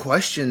 I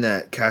question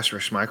that Kasper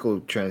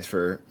Schmeichel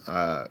transfer,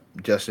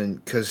 Justin,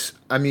 because,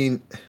 I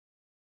mean,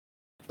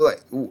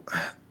 like,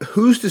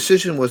 whose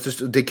decision was this?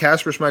 Did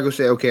Kasper Schmeichel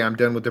say, okay, I'm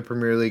done with the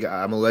Premier League,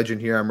 I'm a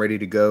legend here, I'm ready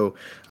to go,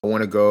 I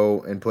want to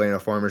go and play in a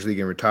Farmers League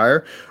and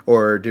retire?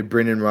 Or did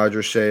Brendan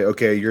Rodgers say,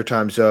 okay, your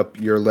time's up,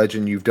 you're a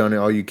legend, you've done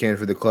all you can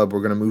for the club, we're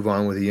going to move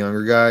on with a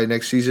younger guy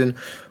next season?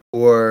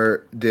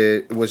 Or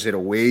was it a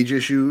wage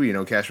issue?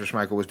 Kasper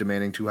Schmeichel was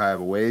demanding too high of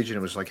a wage, and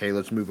it was like, hey,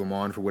 let's move him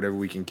on for whatever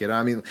we can get.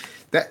 I mean,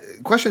 that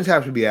questions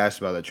have to be asked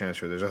about that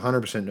transfer. There's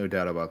 100% no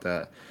doubt about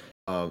that.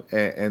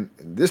 And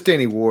this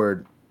Danny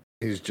Ward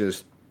is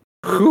just,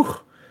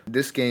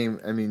 this game,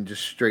 I mean,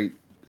 just straight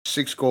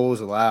 6 goals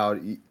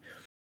allowed. You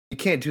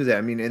can't do that.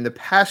 I mean, in the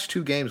past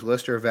 2 games,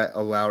 Leicester have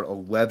allowed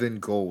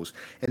 11 goals.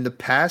 In the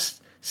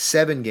past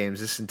 7 games,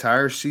 this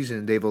entire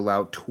season, they've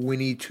allowed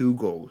 22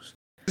 goals.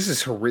 This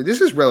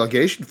is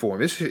relegation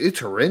form. It's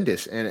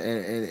horrendous,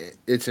 and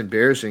it's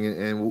embarrassing.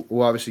 And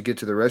we'll obviously get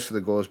to the rest of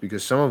the goals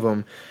because some of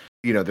them,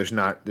 there's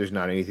not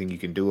anything you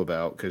can do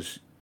about because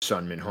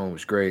Son Min-ho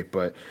is great.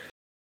 But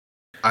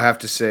I have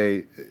to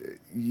say,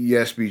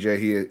 yes,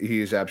 BJ,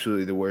 he is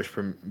absolutely the worst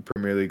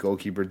Premier League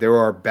goalkeeper. There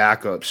are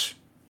backups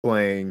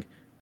playing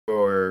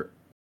for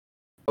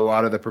a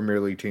lot of the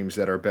Premier League teams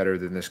that are better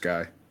than this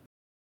guy.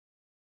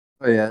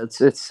 Oh yeah,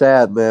 it's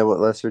sad, man, what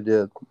Leicester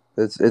did.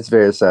 It's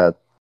very sad.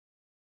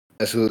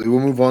 Absolutely. We'll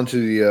move on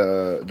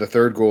to the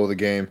third goal of the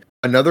game.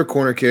 Another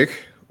corner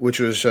kick, which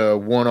was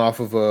one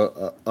off of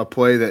a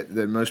play that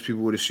most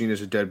people would have seen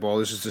as a dead ball.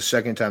 This is the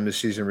second time this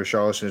season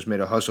Richarlison has made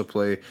a hustle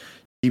play,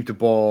 keep the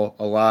ball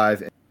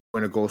alive, and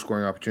win a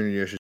goal-scoring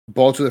opportunity.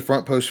 Ball to the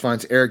front post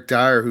finds Eric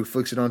Dyer, who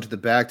flicks it onto the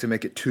back to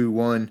make it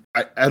 2-1.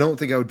 I don't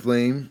think I would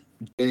blame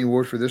Danny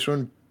Ward for this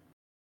one,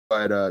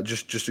 but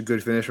just a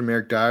good finish from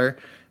Eric Dyer.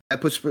 That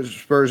puts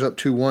Spurs up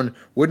 2-1.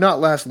 Would not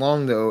last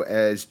long, though,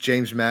 as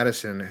James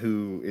Maddison,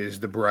 who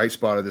is the bright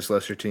spot of this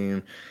Leicester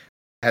team,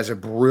 has a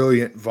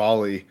brilliant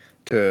volley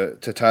to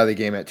tie the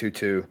game at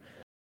 2-2.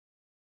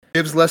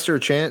 Gives Leicester a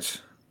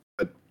chance,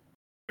 but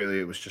really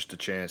it was just a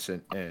chance,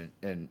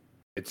 and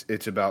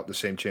it's about the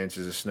same chance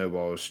as a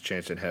snowball's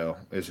chance in hell,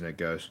 isn't it,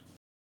 guys?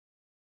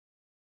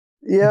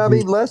 Yeah, I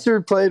mean, Leicester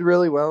played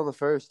really well in the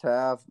first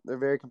half. They're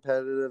very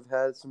competitive,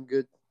 had some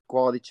good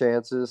quality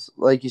chances.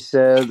 Like you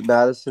said,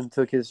 Madison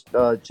took his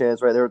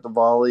chance right there with the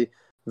volley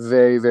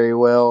very, very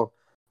well.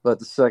 But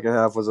the second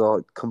half was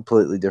a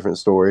completely different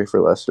story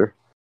for Leicester.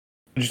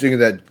 What did you think of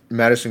that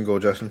Madison goal,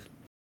 Justin?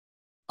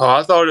 Oh,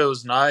 I thought it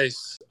was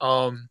nice.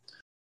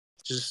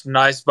 Just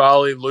nice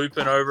volley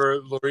looping over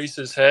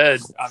Lloris's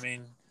head. I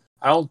mean,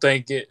 I don't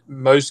think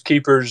most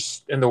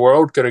keepers in the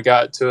world could have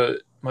got to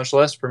it, much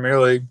less Premier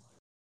League.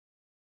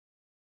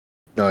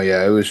 No,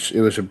 yeah, it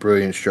was a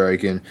brilliant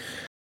strike, and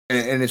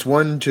it's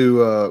one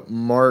to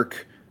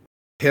mark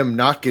him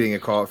not getting a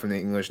call from the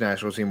English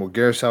national team. Will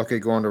Gareth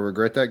Southgate go on to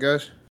regret that,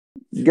 guys?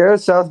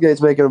 Gareth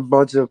Southgate's making a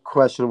bunch of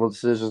questionable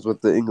decisions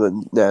with the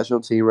England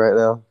national team right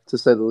now, to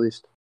say the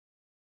least.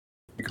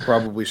 You could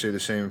probably say the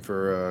same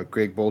for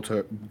Greg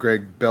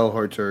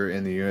Bellharter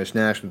in the U.S.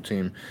 national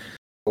team.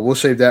 But we'll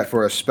save that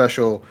for a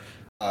special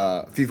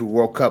FIFA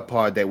World Cup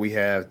pod that we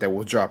have that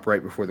will drop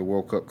right before the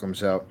World Cup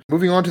comes out.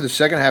 Moving on to the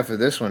second half of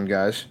this one,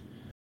 guys.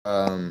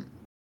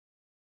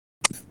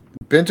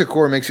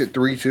 Bentancur makes it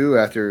 3-2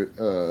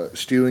 after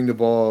stealing the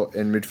ball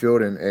in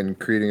midfield and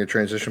creating a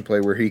transition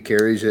play where he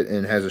carries it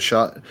and has a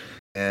shot.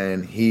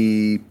 And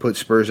he put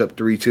Spurs up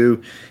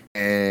 3-2.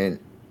 And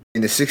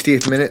in the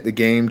 60th minute, the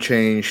game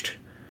changed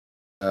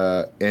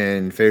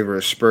in favor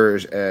of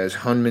Spurs as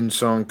Heung-min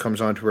Son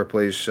comes on to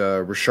replace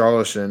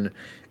Richarlison.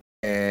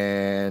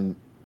 And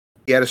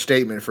he had a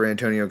statement for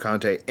Antonio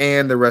Conte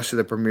and the rest of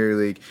the Premier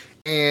League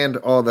and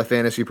all the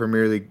fantasy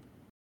Premier League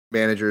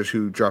managers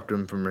who dropped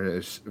him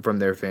from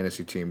their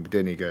fantasy team,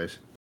 didn't he, guys?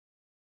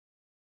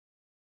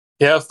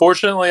 Yeah,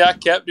 fortunately, I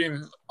kept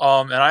him,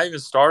 and I even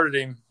started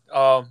him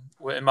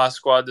in my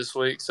squad this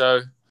week.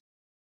 So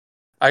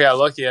I got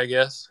lucky, I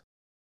guess.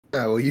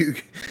 Yeah, well,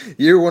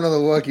 you're one of the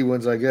lucky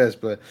ones, I guess.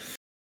 But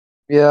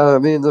Yeah, I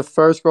mean, the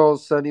first goal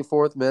was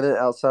 74th minute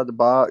outside the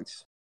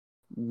box,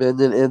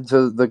 bending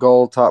into the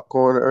goal top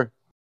corner,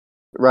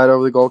 right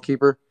over the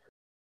goalkeeper.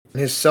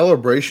 his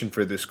celebration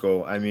for this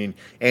goal, I mean,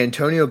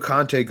 Antonio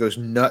Conte goes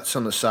nuts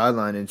on the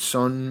sideline, and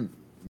Son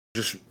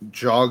just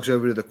jogs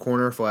over to the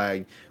corner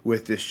flag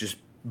with this just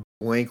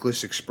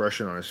blankless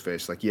expression on his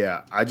face. Like,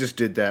 yeah, I just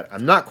did that.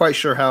 I'm not quite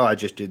sure how I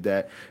just did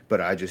that, but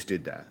I just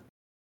did that.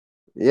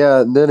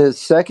 Yeah, and then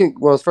his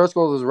first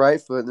goal was his right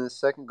foot, and his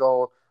second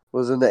goal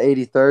was in the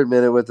 83rd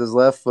minute with his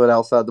left foot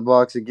outside the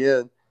box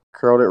again,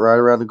 curled it right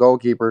around the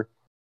goalkeeper.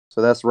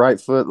 So that's right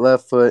foot,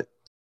 left foot.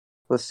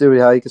 Let's see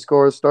how he can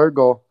score his third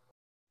goal.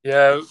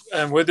 Yeah,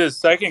 and with his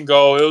second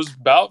goal, it was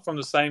about from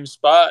the same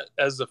spot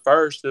as the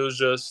first. It was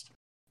just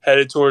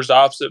headed towards the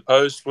opposite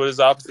post with his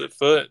opposite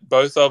foot.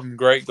 Both of them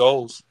great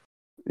goals.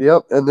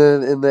 Yep, and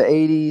then in the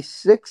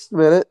 86th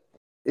minute,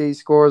 he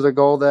scores a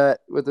goal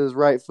that with his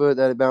right foot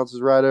that it bounces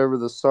right over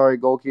the sorry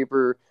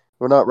goalkeeper.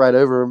 Well, not right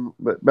over him,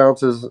 but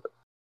bounces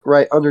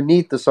right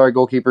underneath the sorry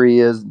goalkeeper he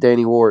is,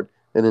 Danny Ward,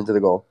 and into the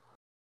goal.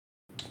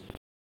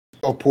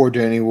 Oh, poor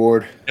Danny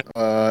Ward.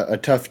 A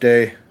tough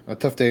day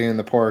in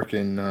the park,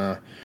 and a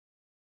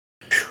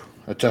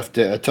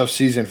tough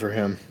season for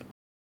him.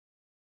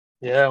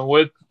 Yeah,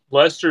 with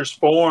Leicester's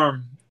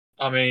form,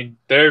 I mean,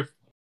 they're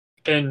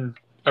in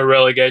a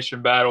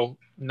relegation battle,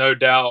 no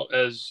doubt,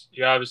 as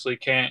you obviously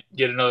can't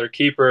get another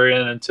keeper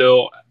in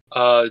until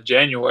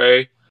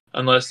January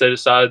unless they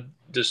decide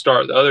to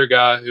start the other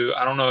guy who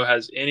I don't know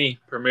has any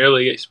Premier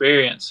League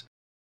experience.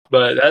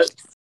 But that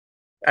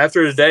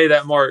after today,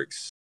 that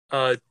marks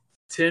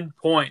 10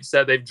 points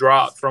that they've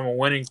dropped from a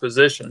winning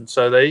position.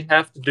 So they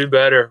have to do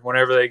better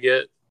whenever they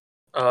get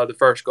the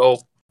first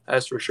goal.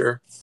 That's for sure.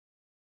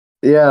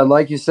 Yeah,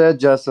 like you said,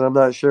 Justin, I'm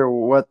not sure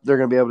what they're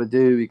going to be able to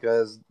do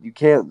because you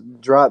can't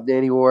drop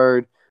Danny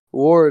Ward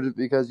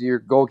because your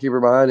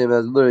goalkeeper behind him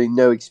has literally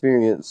no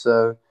experience.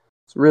 So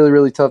it's a really,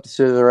 really tough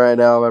decision right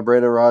now by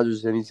Brandon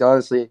Rodgers, and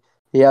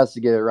he has to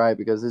get it right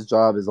because his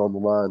job is on the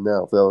line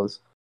now, fellas.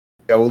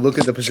 Yeah, we'll look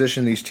at the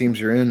position these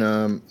teams are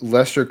in.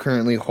 Leicester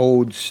currently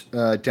holds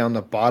down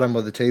the bottom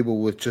of the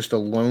table with just a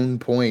lone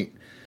point.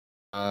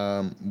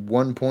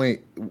 1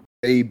 point.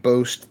 They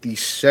boast the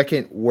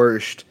second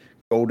worst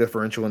goal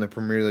differential in the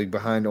Premier League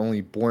behind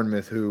only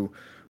Bournemouth, who,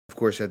 of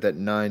course, had that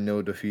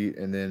 9-0 defeat,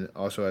 and then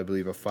also, I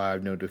believe, a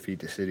 5-0 defeat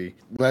to City.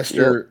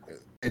 Leicester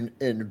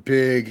in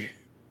big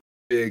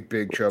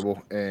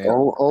trouble. And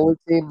Only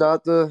team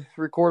not to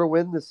record a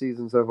win this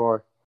season so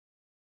far.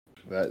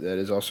 that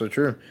is also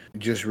true.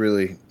 Just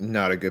really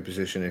not a good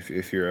position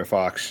if you're a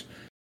Fox.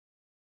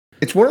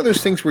 It's one of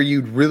those things where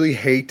you'd really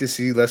hate to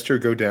see Leicester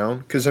go down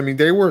because I mean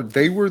they were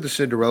the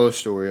Cinderella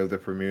story of the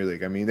Premier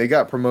League. I mean they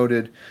got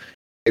promoted,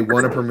 they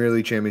won a Premier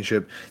League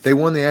championship, they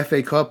won the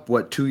FA Cup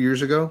 2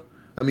 years ago.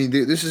 I mean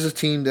this is a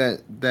team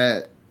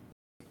that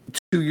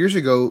 2 years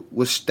ago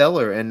was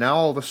stellar, and now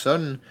all of a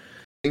sudden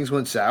things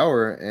went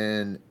sour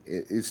and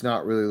it's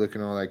not really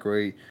looking all that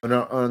great.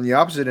 But on the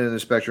opposite end of the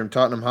spectrum,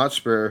 Tottenham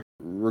Hotspur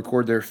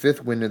record their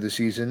fifth win of the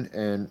season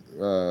and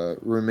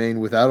remain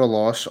without a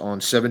loss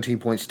on 17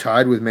 points,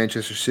 tied with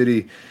Manchester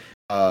City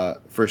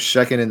for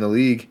second in the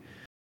league.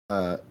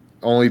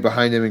 only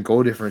behind them in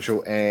goal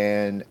differential,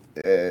 and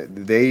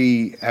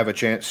they have a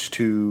chance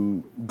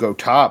to go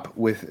top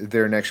with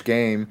their next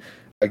game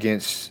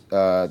against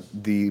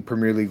the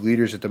Premier League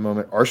leaders at the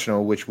moment,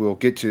 Arsenal, which we'll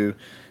get to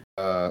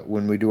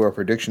when we do our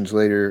predictions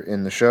later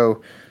in the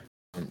show.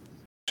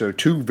 So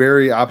two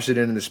very opposite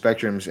end of the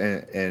spectrums,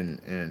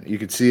 and you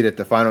could see it at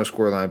the final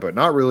scoreline, but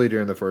not really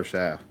during the first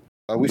half.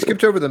 We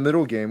skipped over the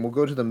middle game. We'll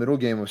go to the middle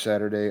game of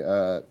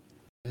Saturday.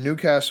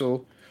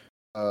 Newcastle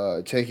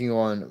taking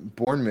on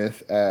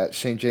Bournemouth at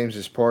St.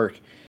 James's Park.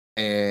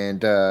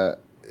 And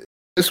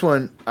this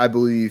one, I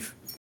believe,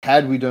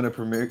 had we done a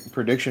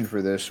prediction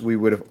for this, we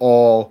would have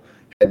all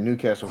had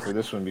Newcastle for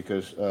this one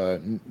because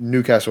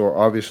Newcastle are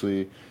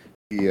obviously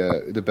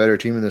the better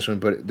team in this one,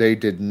 but they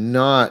did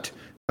not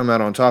come out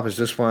on top as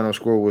this final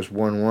score was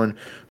 1-1.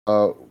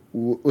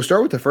 We'll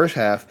start with the first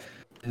half.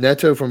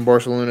 Neto from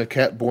Barcelona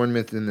kept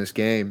Bournemouth in this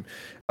game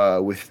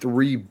with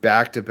 3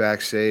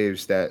 back-to-back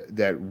saves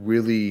that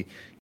really,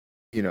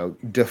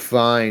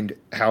 defined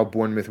how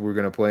Bournemouth were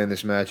going to play in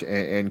this match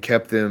and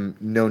kept them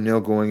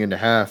 0-0 going into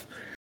half.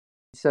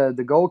 He said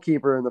the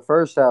goalkeeper in the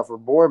first half for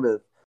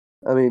Bournemouth,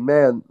 I mean,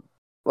 man,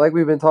 like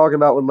we've been talking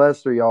about with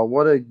Leicester, y'all,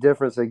 what a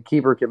difference a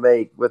keeper can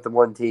make with the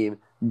one team.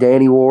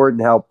 Danny Ward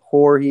and how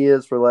poor he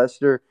is for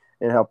Leicester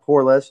and how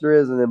poor Leicester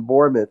is. And then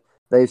Bournemouth,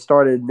 they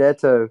started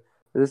Neto.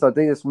 I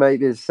think this might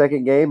be his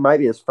second game, might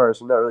be his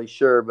first. I'm not really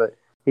sure, but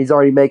he's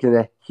already making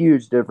a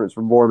huge difference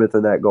for Bournemouth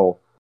in that goal.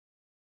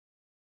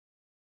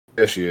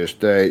 Yes, he is.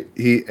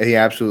 He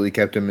absolutely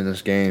kept him in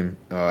this game.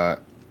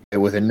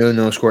 With a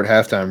 0-0 score at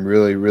halftime,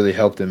 really, really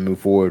helped him move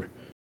forward.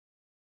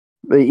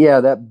 But yeah,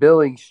 that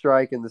Billing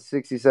strike in the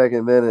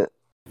 62nd minute,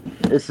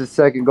 it's his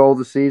second goal of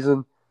the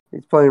season.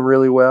 He's playing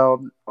really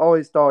well.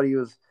 Always thought he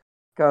was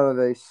kind of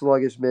a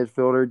sluggish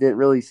midfielder. Didn't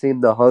really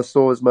seem to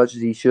hustle as much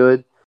as he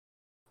should.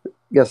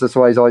 Guess that's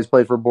why he's always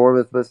played for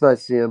Bournemouth, but it's nice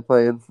to see him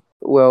playing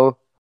well.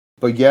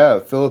 But yeah,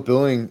 Philip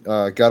Billing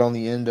got on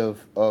the end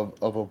of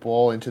a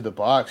ball into the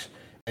box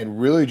and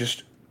really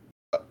just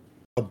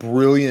a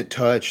brilliant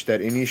touch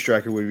that any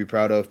striker would be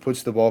proud of.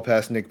 Puts the ball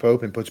past Nick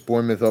Pope and puts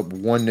Bournemouth up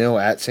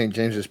 1-0 at St.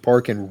 James's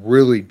Park and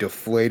really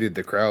deflated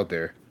the crowd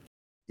there.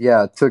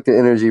 Yeah, it took the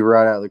energy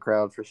right out of the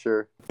crowd for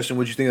sure. Justin,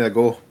 what'd you think of that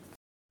goal?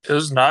 It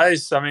was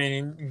nice. I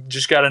mean,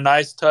 just got a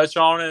nice touch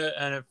on it,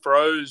 and it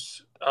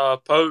froze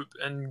Pope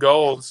in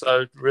goal.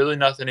 So really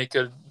nothing he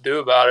could do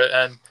about it.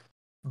 And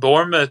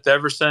Bournemouth,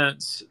 ever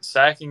since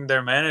sacking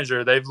their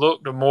manager, they've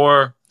looked a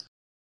more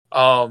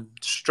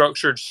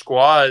structured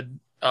squad.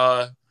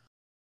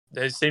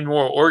 They seem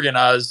more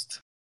organized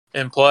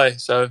in play.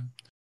 So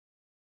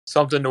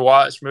something to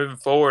watch moving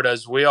forward,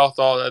 as we all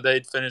thought that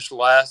they'd finish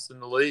last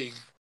in the league.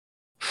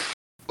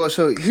 Well,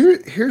 so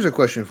here's a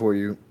question for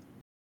you.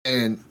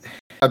 And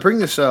I bring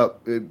this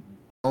up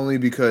only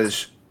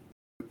because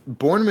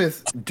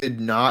Bournemouth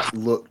did not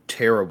look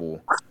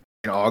terrible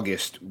in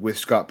August with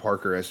Scott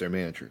Parker as their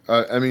manager.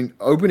 I mean,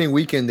 opening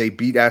weekend, they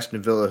beat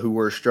Aston Villa, who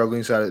were a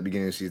struggling side at the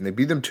beginning of the season. They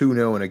beat them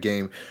 2-0 in a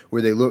game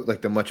where they looked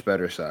like the much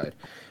better side.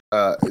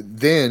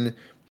 Then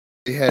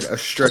they had a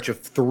stretch of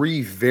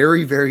 3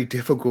 very, very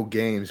difficult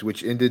games,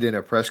 which ended in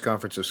a press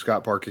conference of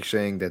Scott Parker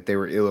saying that they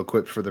were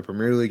ill-equipped for the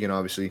Premier League and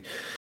obviously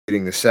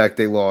getting the sack.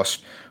 They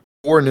lost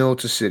 4-0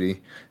 to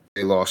City.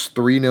 They lost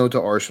 3-0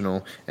 to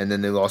Arsenal, and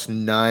then they lost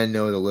 9-0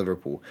 to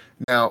Liverpool.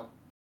 Now,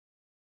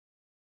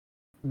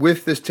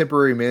 with this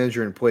temporary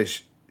manager in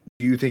place,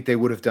 do you think they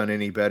would have done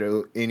any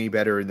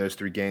better in those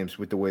 3 games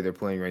with the way they're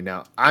playing right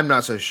now? I'm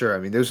not so sure. I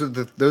mean, those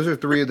are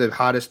 3 of the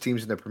hottest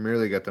teams in the Premier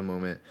League at the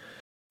moment.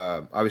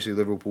 Obviously,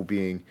 Liverpool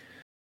being,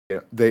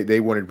 they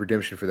wanted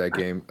redemption for that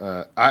game.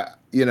 I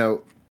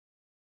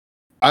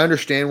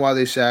understand why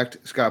they sacked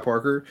Scott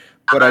Parker,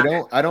 but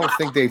I don't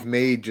think they've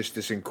made just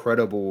this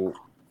incredible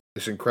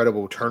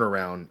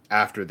turnaround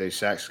after they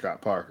sacked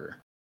Scott Parker.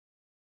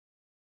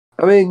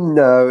 I mean,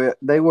 no,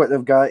 they wouldn't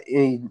have got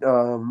any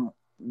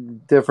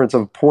difference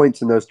of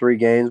points in those 3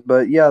 games.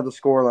 But yeah, the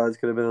score lines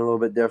could have been a little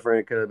bit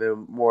different. It could have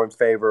been more in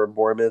favor of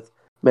Bournemouth.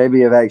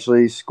 Maybe have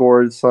actually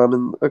scored some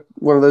in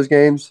one of those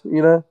games,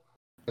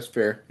 That's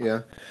fair,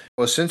 yeah.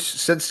 Well, since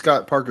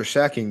Scott Parker's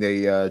sacking,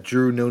 they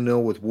drew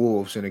 0-0 with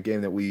Wolves in a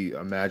game that we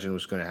imagined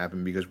was going to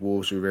happen because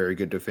Wolves were very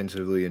good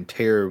defensively and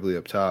terribly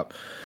up top.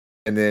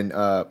 And then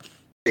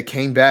they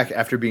came back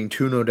after being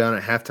 2-0 down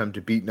at halftime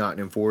to beat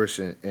Nottingham Forest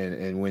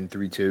and win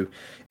 3-2.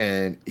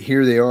 And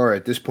here they are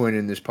at this point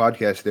in this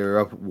podcast. They're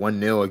up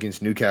 1-0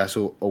 against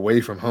Newcastle away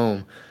from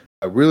home.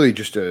 Really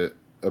just a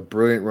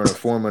brilliant run of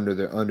form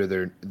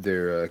under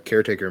their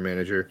caretaker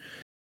manager.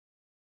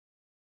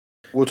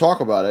 We'll talk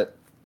about it.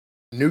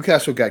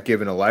 Newcastle got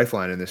given a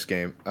lifeline in this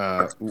game.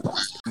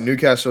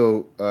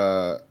 Newcastle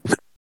a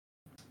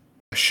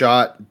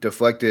shot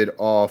deflected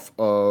off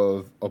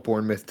of a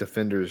Bournemouth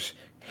defender's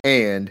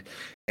hand,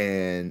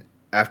 and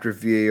after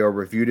VAR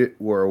reviewed it,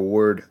 were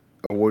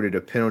awarded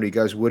a penalty.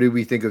 Guys, what did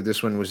we think of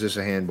this one? Was this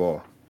a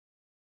handball?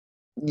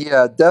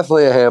 Yeah,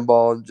 definitely a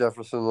handball on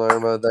Jefferson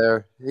Lerma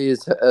there.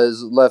 His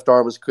left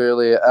arm is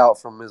clearly out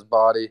from his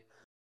body.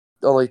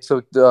 only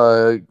took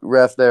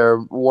ref there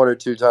one or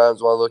two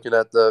times while looking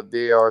at the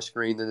VAR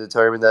screen to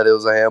determine that it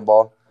was a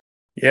handball.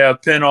 Yeah,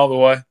 pin all the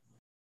way.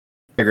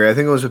 I agree. I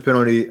think it was a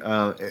penalty.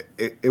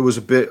 It was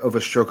a bit of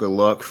a stroke of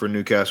luck for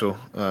Newcastle.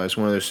 It's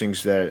one of those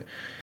things that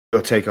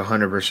they'll take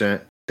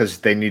 100% because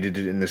they needed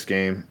it in this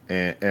game,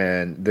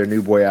 and their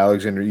new boy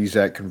Alexander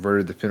Isak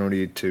converted the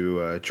penalty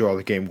to draw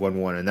the game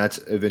 1-1, and that's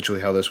eventually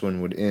how this one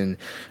would end.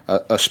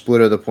 A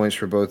split of the points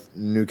for both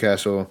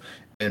Newcastle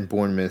and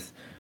Bournemouth.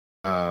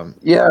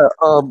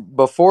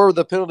 Before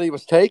the penalty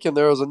was taken,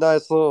 there was a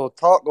nice little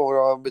talk going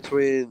on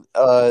between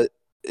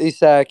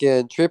Isak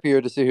and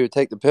Trippier to see who would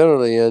take the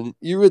penalty, and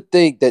you would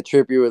think that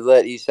Trippier would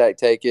let Isak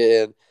take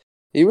it, and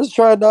he was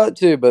trying not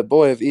to, but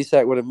boy, if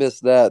Isak would have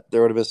missed that,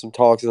 there would have been some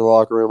talks in the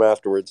locker room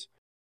afterwards.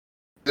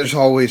 We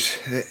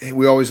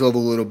always love a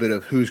little bit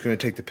of who's going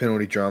to take the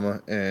penalty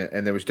drama,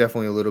 and there was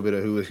definitely a little bit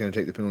of who was going to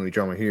take the penalty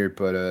drama here,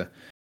 but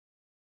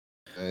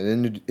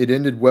it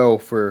ended well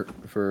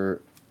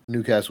for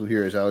Newcastle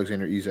here as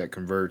Alexander Isak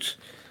converts,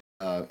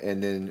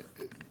 and then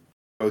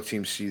both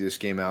teams see this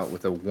game out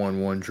with a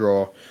 1-1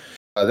 draw.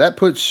 That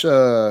puts,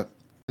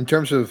 in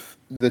terms of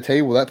the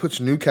table, that puts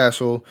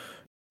Newcastle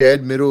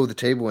dead middle of the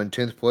table in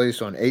 10th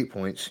place on 8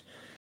 points,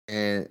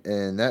 and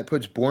that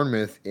puts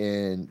Bournemouth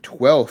in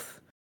 12th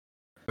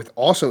with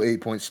also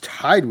 8 points,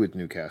 tied with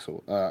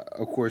Newcastle.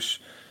 Of course,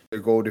 their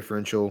goal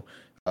differential,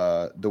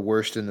 the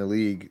worst in the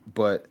league,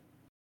 but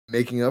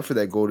making up for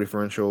that goal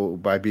differential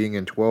by being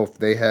in 12th,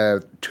 they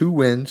have 2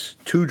 wins,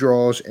 2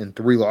 draws, and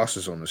 3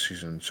 losses on the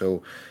season.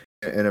 So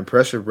an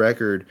impressive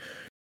record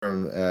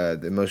from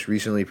the most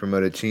recently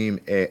promoted team.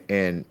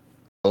 And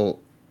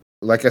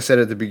like I said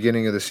at the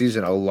beginning of the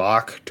season, a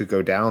lock to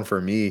go down for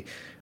me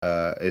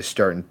is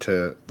starting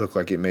to look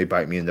like it may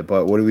bite me in the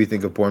butt. What do we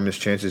think of Bournemouth's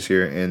chances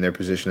here and their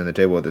position in the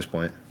table at this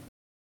point?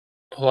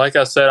 Like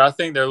I said, I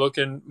think they're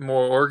looking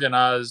more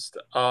organized.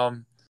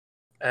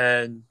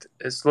 And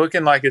it's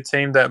looking like a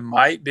team that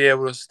might be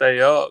able to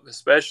stay up,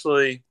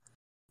 especially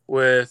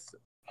with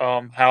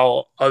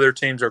how other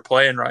teams are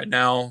playing right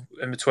now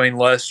in between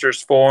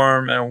Leicester's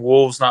form and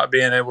Wolves not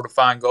being able to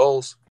find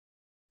goals.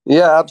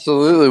 Yeah,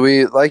 absolutely.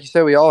 We, like you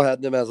said, we all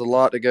had them as a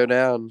lot to go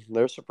down.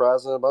 They're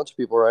surprising a bunch of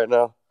people right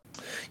now.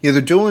 Yeah,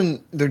 they're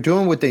doing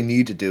what they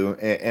need to do,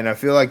 and I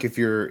feel like if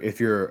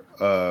you're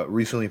a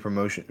recently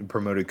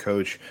promoted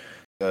coach,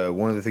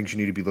 one of the things you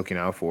need to be looking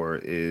out for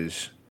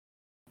is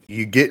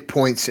you get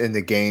points in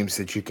the games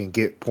that you can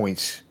get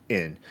points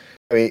in.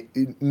 I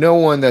mean, no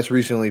one that's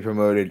recently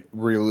promoted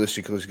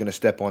realistically is going to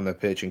step on the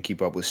pitch and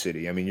keep up with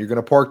City. I mean, you're going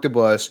to park the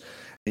bus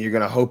and you're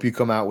going to hope you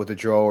come out with a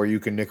draw or you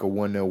can nick a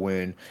 1-0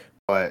 win.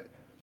 But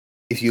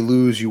if you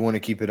lose, you want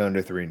to keep it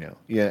under 3-0.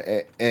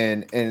 Yeah,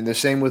 and the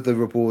same with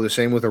Liverpool, the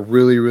same with a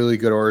really, really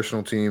good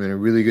Arsenal team and a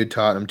really good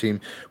Tottenham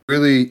team.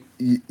 Really,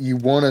 you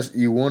want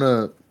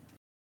to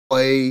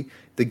play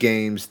the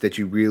games that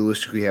you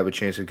realistically have a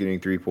chance of getting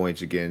 3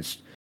 points against.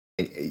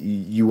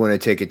 You want to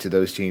take it to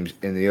those teams,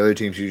 and the other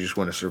teams you just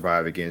want to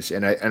survive against.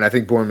 And I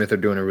think Bournemouth are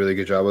doing a really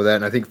good job of that,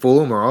 and I think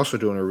Fulham are also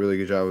doing a really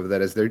good job of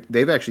that, as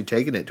they've actually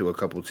taken it to a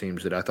couple of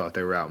teams that I thought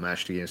they were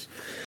outmatched against.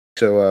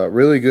 So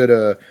really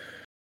good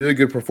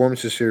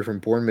performances here from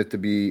Bournemouth to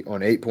be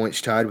on 8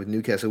 points, tied with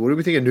Newcastle. What do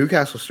we think of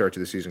Newcastle's start to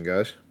the season,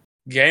 guys?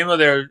 Game of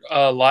their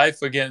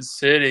life against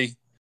City,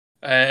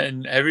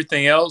 and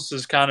everything else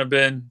has kind of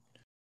been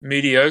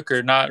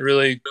mediocre. Not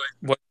really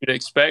what you'd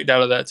expect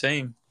out of that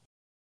team.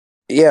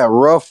 Yeah,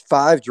 rough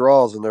 5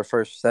 draws in their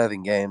first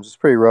 7 games. It's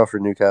pretty rough for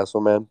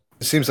Newcastle, man.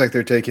 It seems like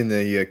they're taking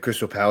the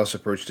Crystal Palace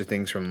approach to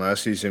things from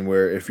last season,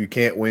 where if you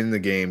can't win the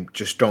game,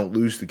 just don't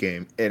lose the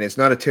game. And it's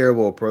not a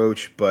terrible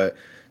approach, but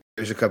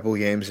there's a couple of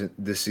games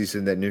this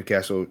season that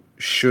Newcastle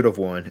should have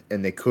won,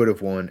 and they could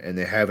have won, and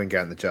they haven't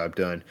gotten the job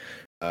done.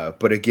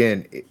 But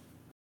again,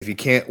 if you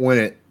can't win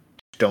it,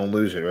 don't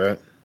lose it, right?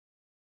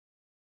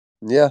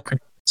 Yeah,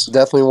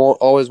 definitely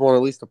always want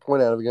at least a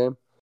point out of a game.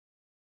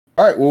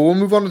 All right, well, we'll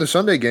move on to the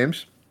Sunday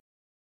games.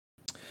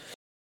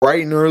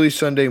 Bright and early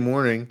Sunday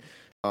morning.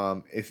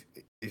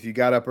 If you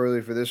got up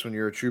early for this one,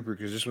 you're a trooper,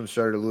 because this one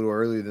started a little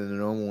earlier than the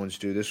normal ones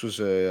do. This was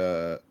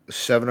a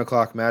 7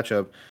 o'clock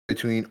matchup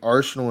between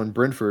Arsenal and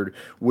Brentford,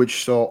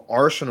 which saw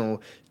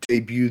Arsenal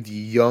debut the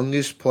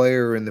youngest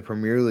player in the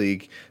Premier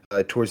League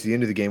towards the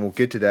end of the game. We'll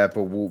get to that,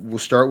 but we'll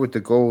start with the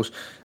goals.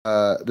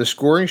 The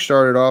scoring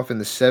started off in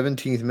the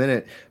 17th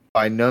minute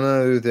by none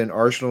other than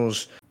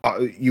Arsenal's,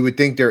 you would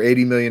think their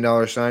 $80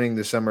 million signing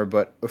this summer,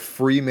 but a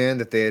free man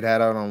that they had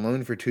out on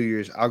loan for 2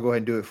 years. I'll go ahead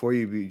and do it for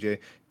you, BJ.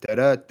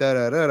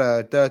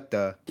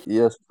 Da-da-da-da-da-da-da.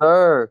 Yes,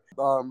 sir.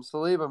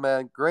 Saliba,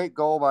 man, great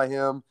goal by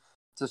him.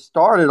 To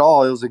start it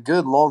all, it was a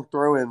good long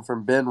throw in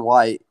from Ben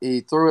White. He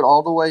threw it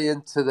all the way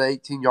into the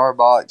 18-yard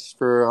box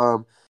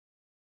for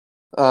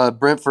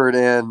Brentford,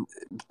 and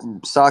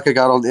Saka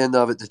got on the end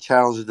of it to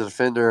challenge the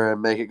defender and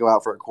make it go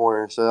out for a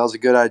corner. So that was a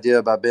good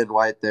idea by Ben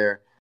White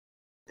there.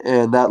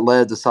 And that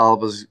led to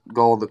Saliba's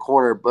goal in the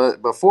corner.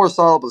 But before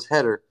Saliba's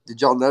header, did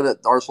y'all know that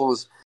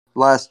Arsenal's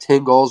last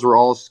 10 goals were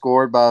all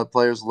scored by a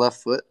player's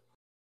left foot?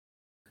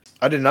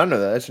 I did not know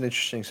that. That's an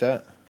interesting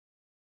stat.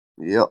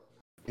 Yep.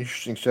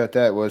 Interesting stat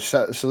that was.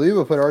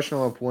 Saliba put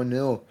Arsenal up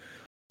 1-0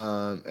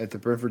 at the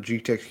Brentford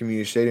G-Tech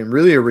Community Stadium.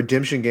 Really a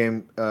redemption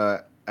game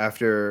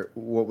after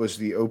what was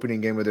the opening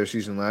game of their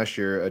season last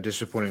year, a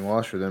disappointing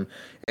loss for them.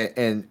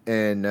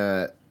 And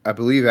I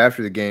believe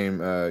after the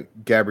game,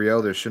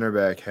 Gabriel, their center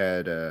back,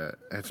 had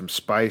some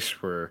spice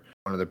for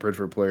one of the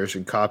Brentford players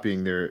and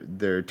copying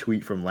their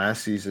tweet from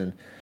last season.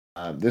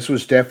 This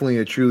was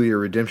definitely truly a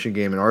redemption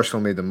game, and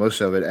Arsenal made the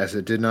most of it, as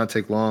it did not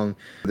take long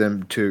for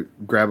them to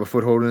grab a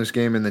foothold in this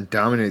game and then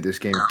dominate this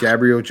game.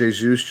 Gabriel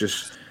Jesus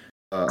just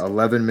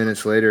 11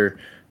 minutes later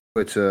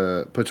puts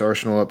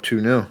Arsenal up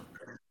 2-0.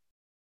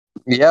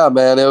 Yeah,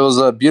 man, it was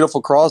a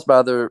beautiful cross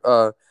by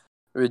the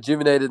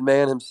rejuvenated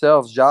man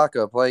himself,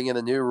 Xhaka, playing in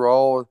a new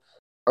role.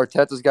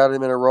 Arteta's got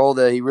him in a role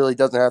that he really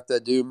doesn't have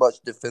to do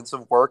much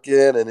defensive work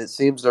in, and it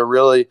seems to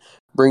really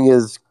bring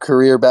his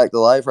career back to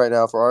life right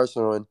now for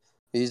Arsenal, and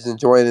he's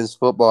enjoying his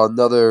football.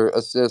 Another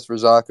assist for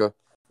Xhaka.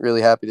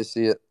 Really happy to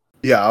see it.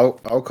 Yeah,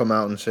 I'll come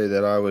out and say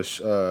that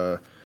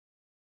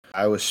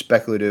I was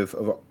speculative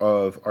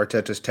of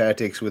Arteta's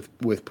tactics with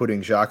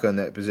putting Xhaka in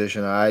that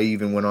position. I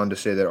even went on to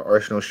say that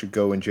Arsenal should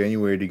go in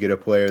January to get a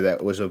player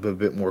that was of a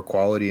bit more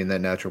quality in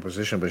that natural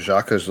position. But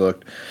Xhaka's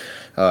looked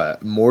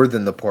more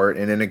than the part.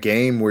 And in a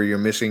game where you're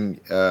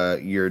missing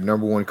your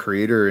number one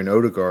creator in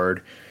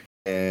Odegaard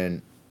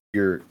and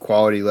your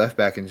quality left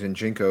back in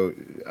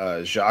Zinchenko,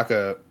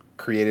 Xhaka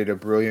created a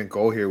brilliant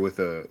goal here with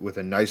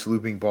a nice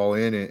looping ball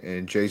in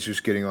and Jesus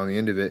getting on the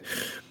end of it.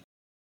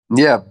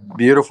 Yeah,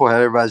 beautiful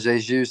header by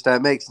Jesus.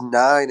 That makes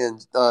 9 in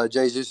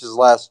Jesus'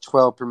 last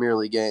 12 Premier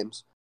League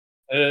games.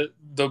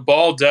 The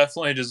ball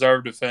definitely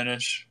deserved to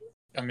finish.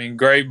 I mean,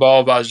 great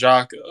ball by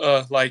Jacques,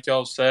 like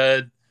y'all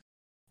said.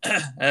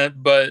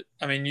 But,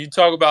 I mean, you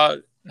talk about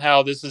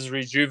how this is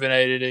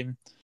rejuvenated him.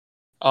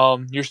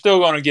 You're still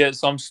going to get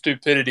some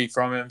stupidity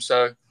from him,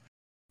 so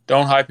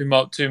don't hype him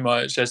up too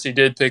much, as he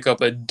did pick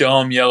up a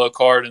dumb yellow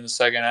card in the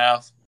second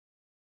half.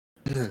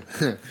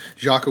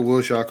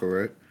 Xhaka,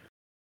 right?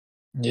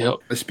 Yep.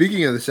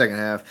 Speaking of the second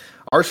half,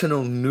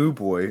 Arsenal new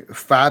boy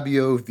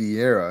Fabio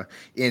Vieira,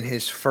 in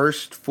his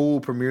first full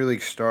Premier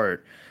League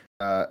start,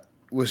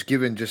 was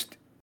given just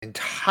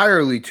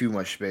entirely too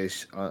much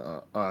space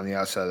on the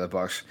outside of the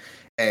box.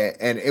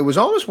 And it was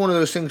almost one of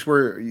those things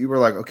where you were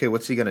like, okay,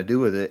 what's he going to do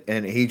with it?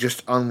 And he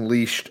just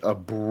unleashed a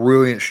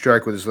brilliant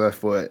strike with his left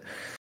foot,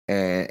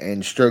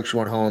 and strokes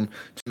one home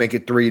to make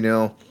it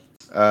 3-0.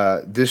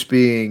 This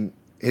being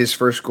his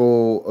first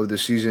goal of the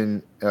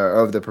season,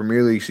 of the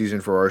Premier League season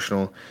for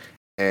Arsenal,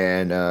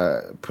 and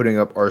putting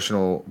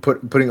Arsenal up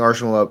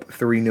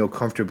 3-0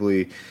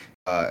 comfortably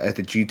at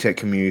the G-Tech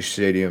Community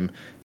Stadium,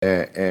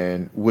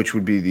 and which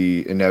would be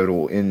the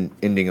inevitable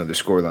ending of the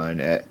scoreline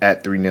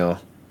at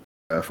 3-0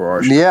 for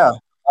Arsenal. Yeah,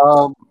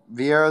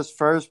 Vieira's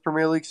first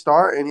Premier League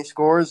start, and he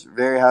scores.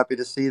 Very happy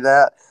to see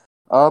that.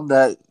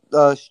 That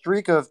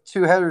streak of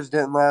 2 headers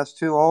didn't last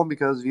too long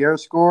because Vieira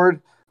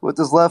scored with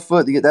his left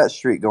foot to get that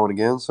streak going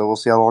again. So we'll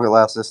see how long it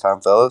lasts this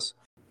time, fellas.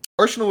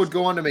 Arsenal would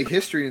go on to make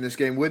history in this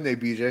game, wouldn't they,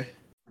 BJ?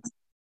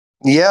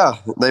 Yeah,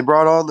 they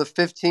brought on the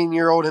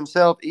 15-year-old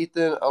himself,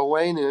 Ethan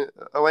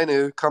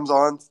Owenu comes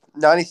on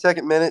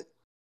 92nd minute,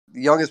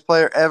 the youngest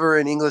player ever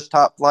in English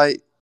top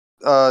flight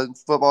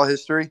football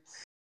history.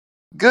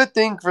 Good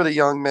thing for the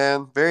young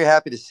man. Very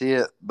happy to see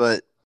it.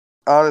 But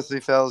honestly,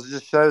 fellas, it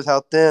just shows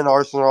how thin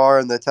Arsenal are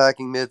in the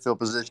attacking midfield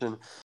position.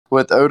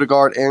 With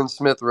Odegaard and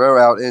Smith Rowe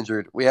out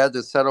injured, we had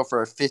to settle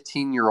for a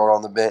 15-year-old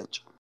on the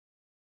bench.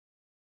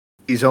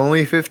 He's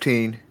only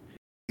 15.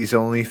 He's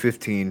only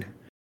 15.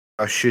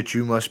 How shit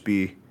you must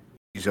be.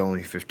 He's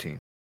only 15.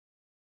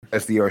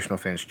 As the Arsenal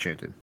fans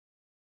chanted.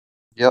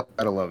 Yep.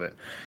 Gotta love it.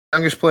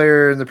 Youngest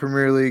player in the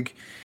Premier League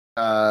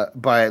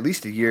by at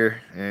least a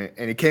year.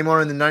 And he came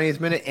on in the 90th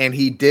minute, and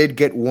he did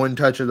get one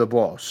touch of the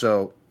ball.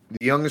 So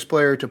the youngest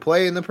player to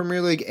play in the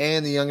Premier League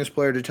and the youngest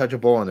player to touch a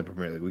ball in the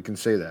Premier League. We can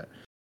say that.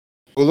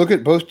 We'll look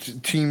at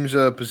both teams'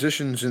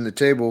 positions in the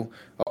table.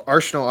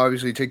 Arsenal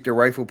obviously take their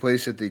rightful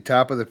place at the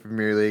top of the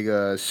Premier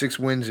League. 6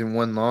 wins and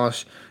 1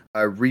 loss,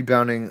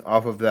 rebounding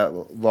off of that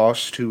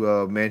loss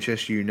to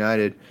Manchester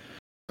United.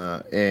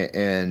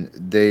 And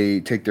they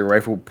take their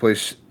rightful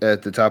place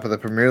at the top of the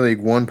Premier League,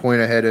 1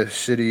 point ahead of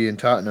City and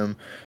Tottenham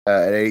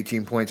at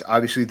 18 points.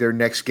 Obviously, their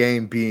next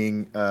game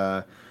being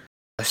a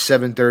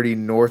 7:30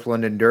 North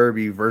London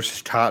derby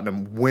versus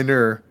Tottenham.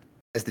 Winner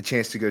has the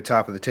chance to go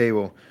top of the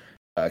table.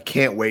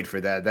 Can't wait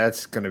for that.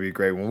 That's going to be a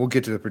great one. We'll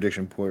get to the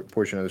prediction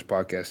portion of this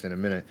podcast in a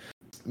minute.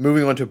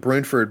 Moving on to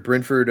Brentford.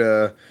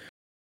 Brentford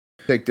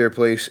take their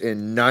place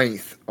in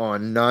 9th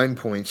on 9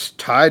 points,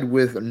 tied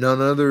with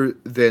none other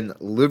than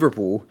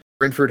Liverpool.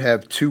 Brentford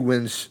have 2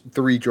 wins,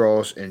 3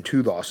 draws, and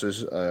 2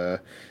 losses,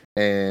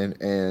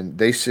 and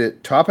they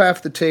sit top half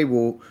of the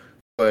table,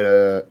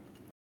 but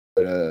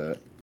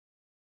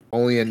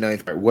only in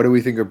 9th. What do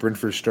we think of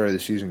Brentford's start of the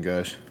season,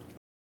 guys?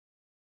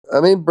 I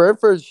mean,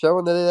 Brentford's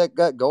showing that they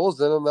got goals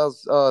in them. That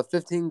was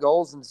 15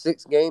 goals in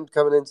 6 games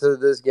coming into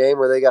this game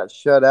where they got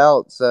shut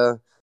out.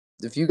 So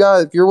if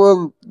you're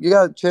willing, you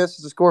got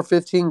chances to score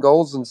 15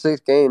 goals in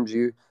 6 games.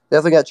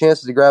 definitely got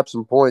chances to grab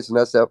some points, and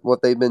that's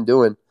what they've been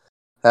doing.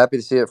 Happy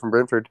to see it from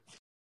Brentford.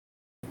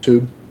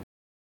 Too.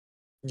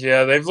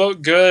 Yeah, they've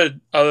looked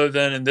good other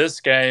than in this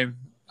game,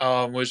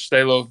 which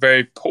they look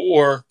very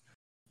poor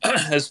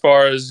as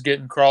far as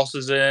getting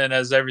crosses in,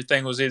 as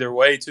everything was either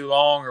way too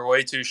long or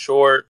way too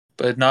short.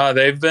 But no,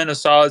 they've been a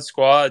solid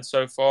squad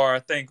so far. I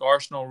think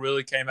Arsenal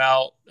really came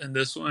out in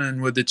this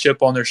one with the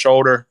chip on their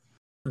shoulder,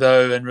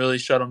 though, and really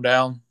shut them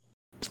down.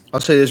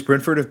 I'll say this: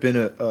 Brentford have been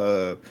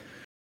a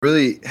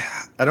really.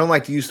 I don't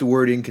like to use the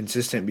word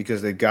inconsistent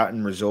because they've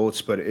gotten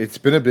results, but it's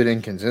been a bit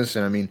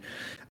inconsistent. I mean,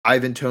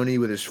 Ivan Toney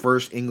with his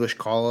first English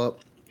call up.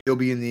 He'll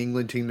be in the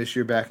England team this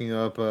year, backing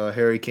up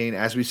Harry Kane.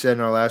 As we said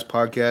in our last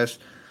podcast,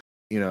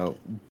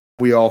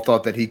 we all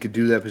thought that he could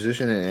do that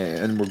position,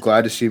 and we're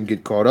glad to see him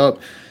get caught up.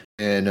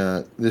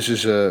 And this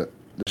is a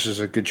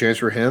good chance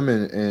for him,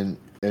 and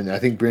I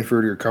think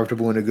Brentford are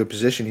comfortable in a good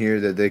position here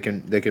that they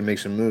can make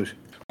some moves.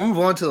 We'll move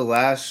on to the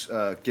last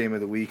game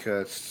of the week,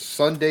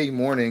 Sunday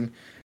morning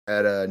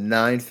at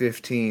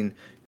 9:15.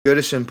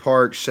 Goodison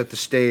Park set the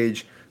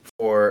stage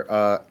for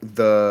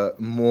the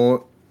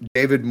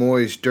David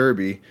Moyes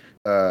Derby.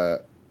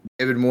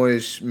 David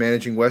Moyes,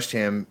 managing West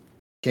Ham,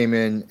 came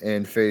in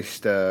and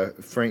faced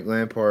Frank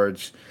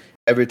Lampard's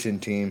Everton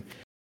team.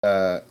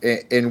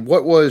 In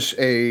what was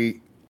a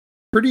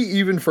pretty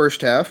even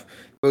first half,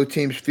 both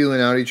teams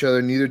feeling out each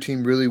other, neither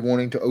team really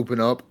wanting to open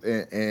up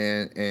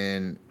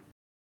and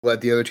let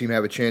the other team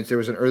have a chance. There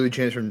was an early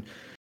chance from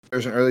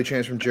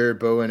Jared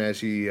Bowen as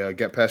he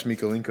got past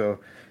Mikolenko,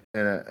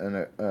 and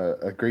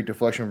a great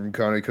deflection from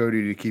Conor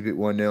Cody to keep it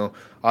 1-0.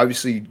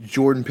 Obviously,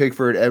 Jordan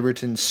Pickford,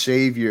 Everton's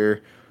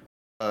savior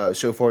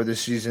so far this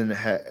season,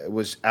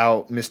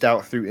 missed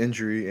out through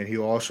injury, and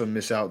he'll also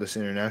miss out this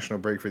international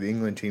break for the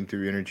England team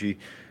through injury.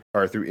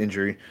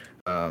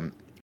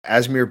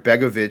 Asmir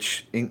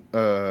Begovic,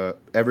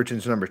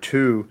 Everton's number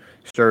 2,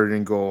 started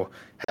in goal,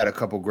 had a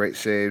couple great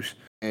saves,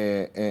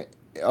 and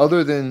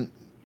other than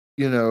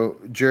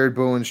Jared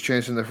Bowen's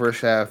chance in the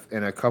first half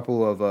and a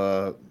couple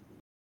of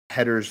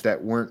headers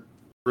that weren't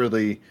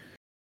really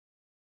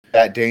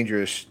that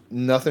dangerous.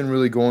 Nothing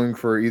really going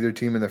for either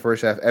team in the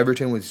first half.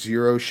 Everton with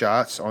 0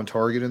 shots on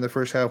target in the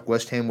first half.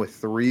 West Ham with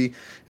 3.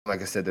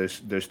 Like I said,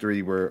 those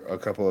 3 were a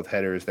couple of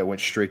headers that went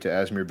straight to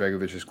Asmir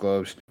Begovic's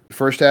gloves. The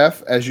first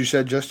half, as you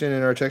said, Justin,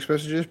 in our text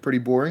messages, pretty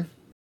boring.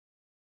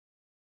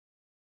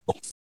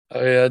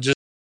 Oh yeah, just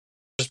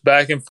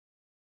back and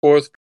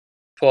forth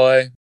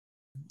play.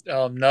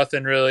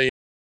 Nothing really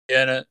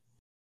in it.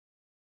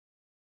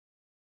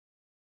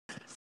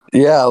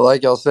 Yeah,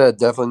 like y'all said,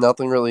 definitely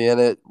nothing really in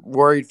it.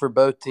 Worried for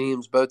both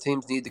teams. Both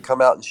teams need to come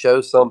out and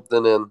show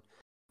something, and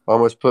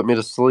almost put me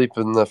to sleep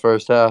in the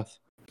first half.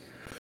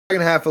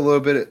 Second half, a little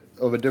bit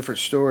of a different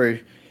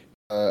story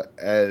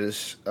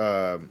as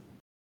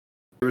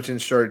Everton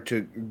started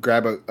to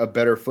grab a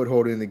better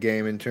foothold in the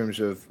game in terms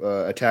of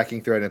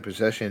attacking threat and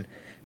possession.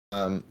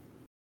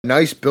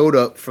 Nice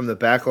build-up from the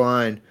back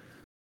line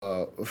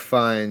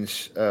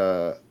finds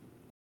Amadou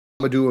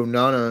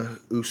Onana,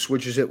 who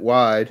switches it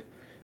wide.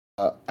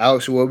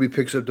 Alex Iwobi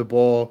picks up the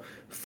ball,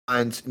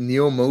 finds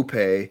Neil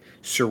Maupay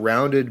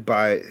surrounded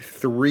by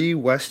 3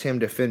 West Ham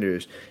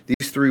defenders.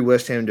 These 3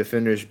 West Ham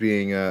defenders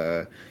being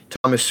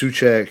Thomas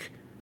Souček,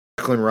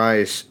 Declan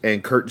Rice,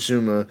 and Kurt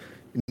Zouma.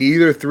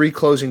 Neither 3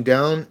 closing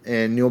down,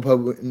 and Neil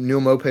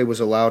Maupay was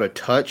allowed a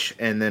touch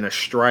and then a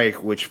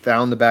strike, which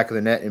found the back of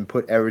the net and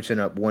put Everton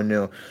up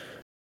 1-0. What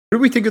do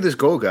we think of this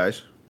goal,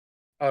 guys?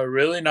 A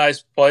really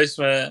nice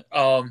placement,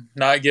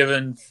 not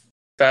giving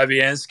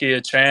Fabianski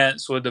a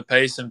chance with the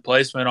pace and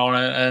placement on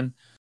it, and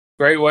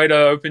great way to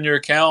open your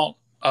account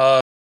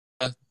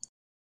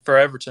for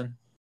Everton.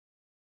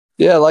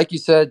 Yeah, like you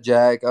said,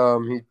 Jack,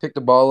 he picked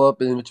the ball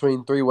up in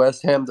between 3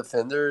 West Ham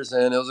defenders,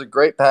 and it was a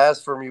great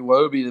pass from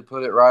Iwobi to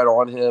put it right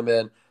on him,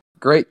 and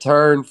great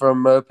turn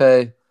from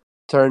Maupay.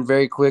 Turned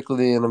very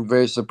quickly, and I'm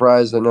very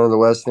surprised that none of the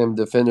West Ham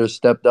defenders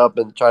stepped up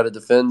and tried to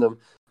defend him.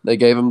 They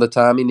gave him the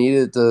time he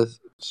needed to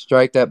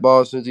strike that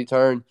ball as soon as he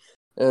turned.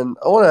 And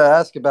I want to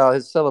ask about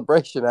his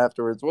celebration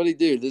afterwards. What did he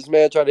do? Did this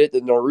man try to hit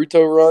the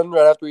Naruto run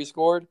right after he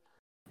scored?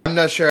 I'm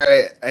not sure.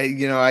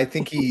 I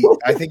think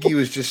he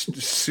was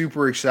just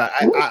super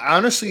excited. I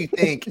honestly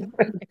think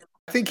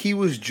he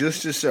was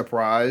just as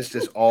surprised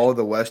as all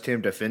the West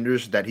Ham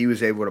defenders that he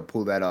was able to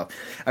pull that off.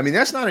 I mean,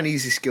 that's not an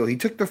easy skill. He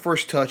took the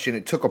first touch and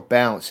it took a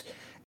bounce.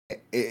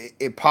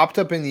 It popped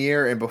up in the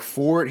air, and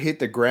before it hit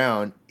the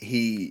ground,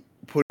 he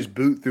put his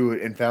boot through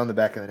it and found the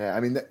back of the net. I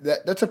mean,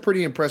 that's a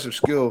pretty impressive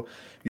skill.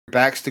 Your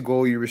back's to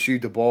goal, you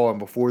receive the ball, and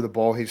before the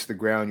ball hits the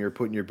ground, you're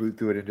putting your boot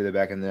through it into the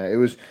back of the net. It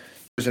was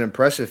an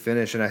impressive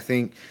finish, and I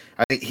think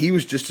he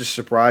was just as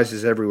surprised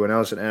as everyone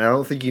else, and I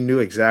don't think he knew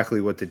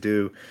exactly what to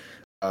do.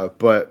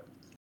 But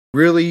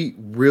really,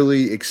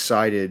 really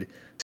excited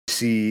to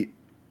see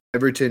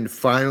Everton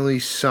finally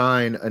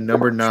sign a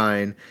number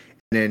 9,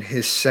 and in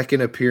his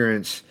second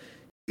appearance,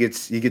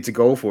 he gets a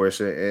goal for us,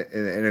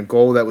 and a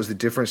goal that was the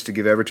difference to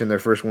give Everton their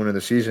first win of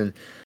the season.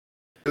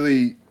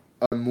 Really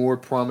a more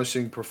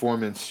promising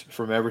performance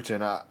from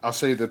Everton. I'll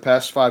say the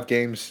past 5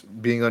 games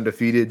being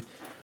undefeated,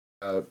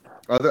 Uh,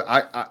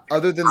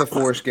 other than the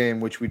Forest game,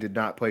 which we did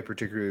not play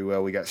particularly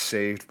well, we got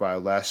saved by a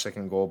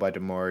last-second goal by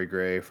Damari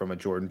Gray from a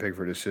Jordan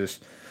Pickford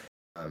assist.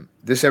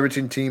 This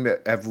Everton team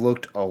have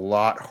looked a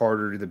lot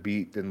harder to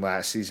beat than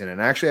last season,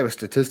 and I actually have a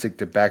statistic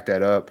to back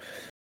that up.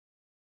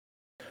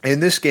 In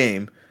this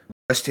game,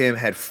 West Ham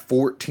had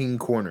 14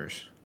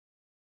 corners.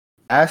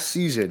 Last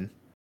season,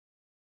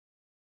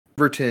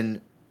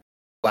 Everton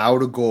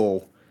allowed a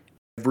goal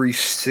every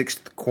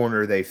sixth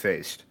corner they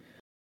faced.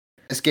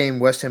 This game,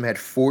 West Ham had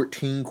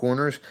 14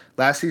 corners.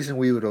 Last season,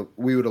 we would have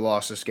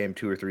lost this game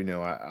 2 or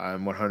 3-0.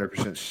 I'm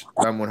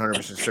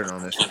 100% certain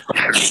on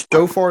this.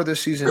 So far this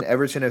season,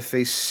 Everton have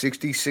faced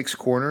 66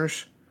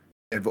 corners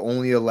and have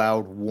only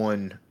allowed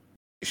one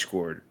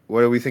scored. What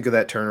do we think of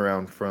that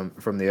turnaround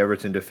from the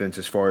Everton defense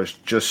as far as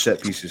just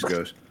set pieces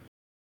goes?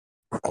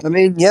 I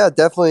mean, yeah,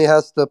 definitely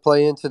has to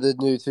play into the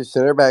new two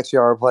center backs you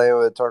are playing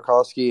with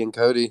Tarkovsky and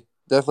Cody.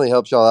 Definitely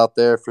helps y'all out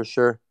there for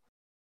sure.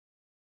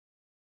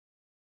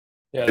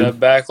 Yeah, that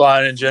back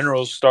line in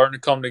general is starting to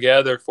come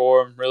together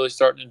for them, really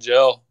starting to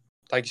gel.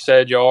 Like you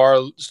said, y'all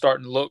are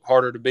starting to look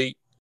harder to beat.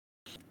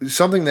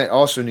 Something that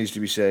also needs to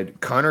be said,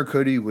 Connor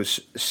Cody was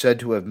said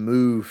to have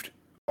moved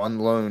on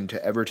loan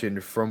to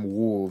Everton from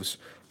Wolves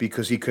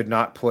because he could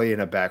not play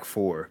in a back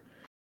four.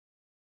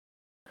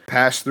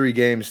 Past 3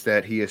 games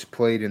that he has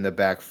played in the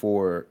back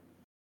four,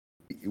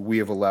 we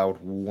have allowed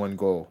 1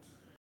 goal.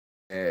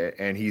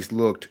 And he's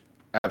looked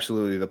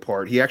absolutely the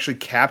part. He actually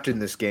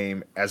captained this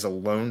game as a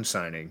loan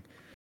signing,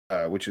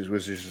 which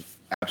was just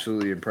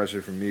absolutely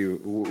impressive from you.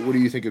 What do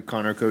you think of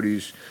Connor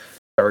Cody's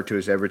start to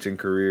his Everton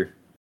career?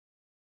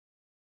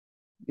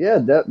 Yeah,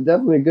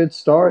 definitely a good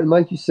start. And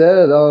like you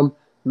said,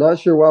 not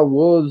sure why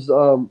Wolves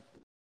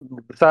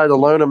decided to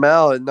loan him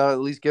out and not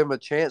at least give him a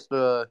chance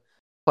to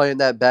play in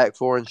that back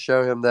four and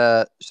show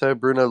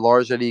Bruno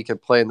Lage that he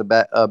could play in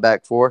the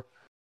back four.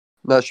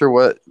 Not sure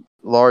what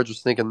Lage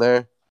was thinking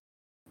there.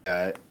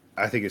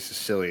 I think it's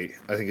just silly.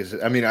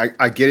 I mean,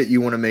 I get it. You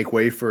want to make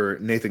way for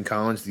Nathan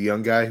Collins, the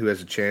young guy who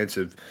has a chance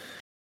of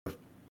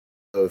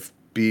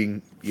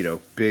being,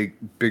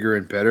 bigger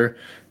and better.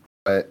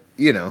 But,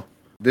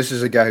 this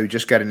is a guy who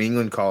just got an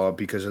England call up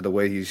because of the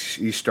way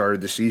he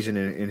started the season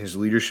in his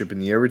leadership in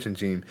the Everton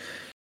team.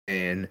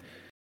 And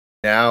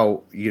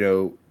now,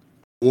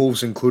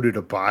 Wolves included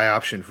a buy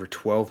option for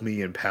 £12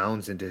 million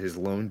into his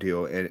loan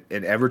deal.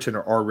 And Everton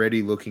are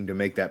already looking to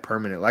make that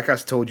permanent. Like I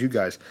told you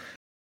guys,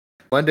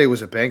 Monday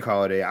was a bank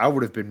holiday. I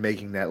would have been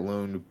making that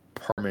loan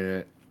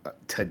permanent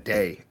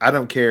today. I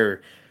don't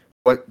care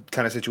what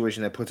kind of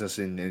situation that puts us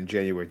in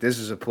January. This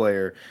is a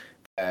player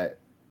that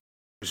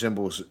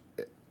resembles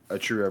a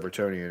true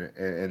Evertonian,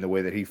 and the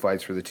way that he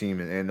fights for the team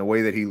and the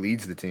way that he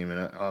leads the team,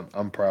 and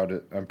I'm proud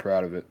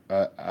of it.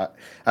 I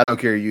don't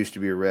care. He used to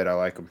be a Red. I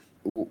like him.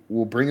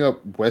 We'll bring up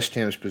West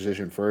Ham's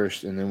position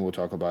first, and then we'll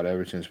talk about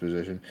Everton's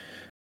position.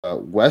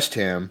 West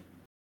Ham,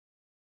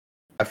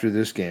 after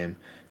this game,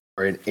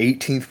 are in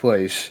 18th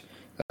place.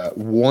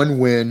 1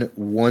 win,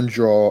 1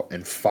 draw,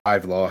 and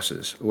 5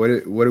 losses. What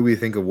do we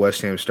think of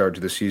West Ham's start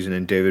to the season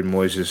and David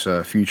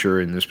Moyes' future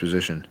in this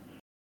position?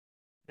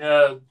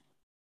 Yeah,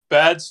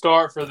 bad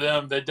start for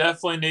them. They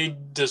definitely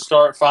need to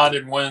start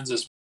finding wins,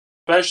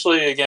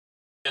 especially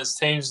against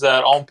teams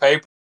that on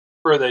paper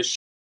they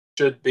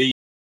should beat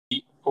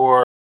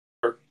or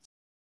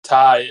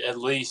tie at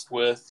least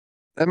with.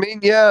 I mean,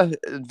 yeah,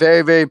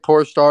 very, very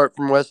poor start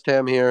from West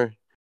Ham here.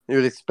 You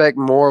would expect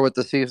more with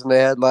the season they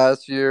had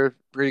last year.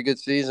 Pretty good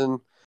season.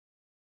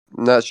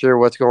 Not sure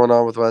what's going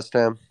on with West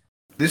Ham.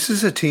 This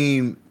is a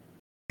team,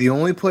 the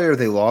only player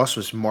they lost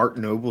was Mark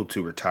Noble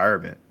to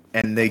retirement.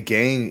 And they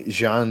gained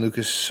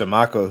Jean-Lucas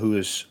Samako, who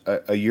is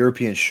a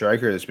European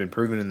striker that's been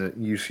proven in the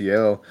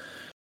UCL.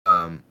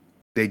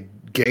 They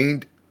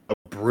gained a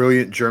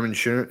brilliant German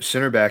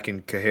center back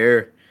in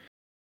Caher.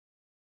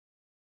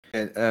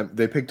 And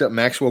they picked up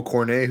Maxwell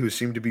Cornet, who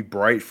seemed to be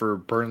bright for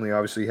Burnley.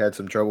 Obviously had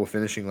some trouble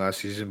finishing last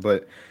season.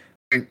 But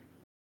I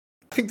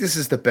think this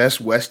is the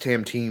best West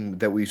Ham team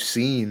that we've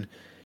seen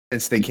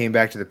since they came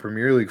back to the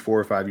Premier League 4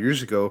 or 5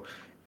 years ago.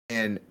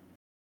 And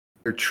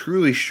they're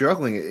truly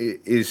struggling.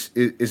 Is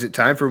it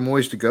time for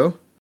Moyes to go?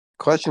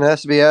 Question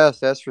has to be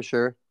asked, that's for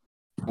sure.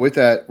 With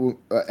that,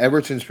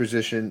 Everton's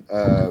position,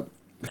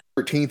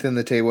 13th in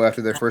the table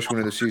after their first win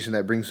of the season.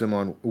 That brings them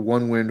on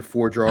 1 win,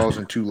 4 draws,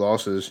 and 2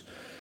 losses,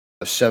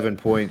 7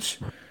 points.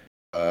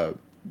 What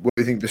do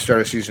you think the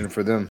start of season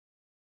for them?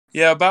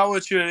 Yeah, about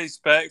what you would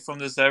expect from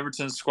this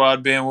Everton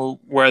squad being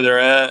where they're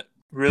at.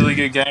 Really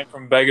good game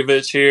from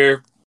Begovic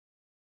here.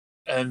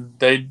 And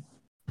they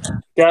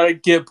got to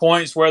get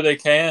points where they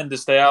can to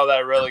stay out of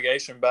that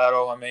relegation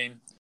battle. I mean,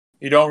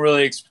 you don't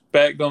really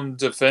expect them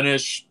to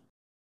finish,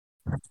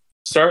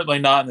 certainly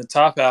not in the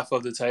top half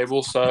of the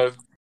table. So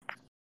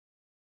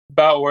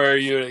about where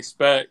you would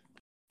expect,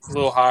 a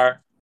little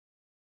higher.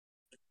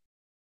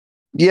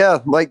 Yeah,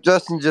 like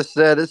Justin just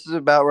said, this is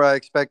about where I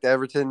expect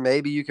Everton.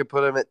 Maybe you could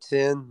put them at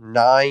 10,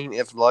 9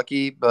 if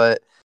lucky,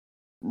 but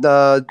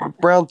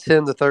around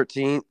 10 to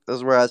 13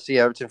 is where I see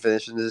Everton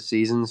finishing this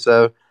season.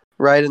 So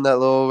right in that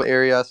little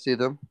area I see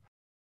them.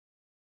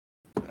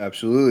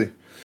 Absolutely.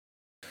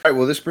 All right,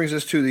 well, this brings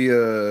us to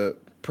the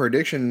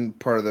prediction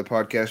part of the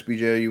podcast.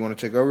 BJ, you want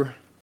to take over?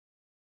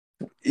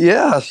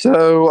 Yeah,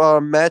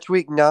 so match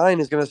week 9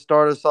 is going to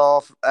start us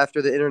off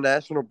after the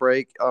international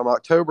break,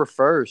 October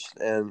 1st.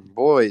 And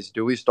boys,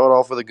 do we start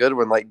off with a good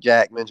one, like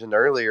Jack mentioned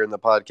earlier in the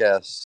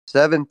podcast.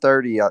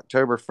 7:30,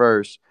 October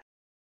 1st.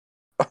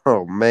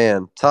 Oh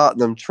man,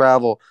 Tottenham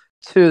travel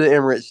to the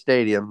Emirates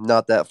Stadium.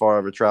 Not that far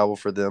of a travel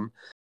for them.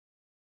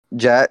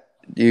 Jack,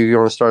 you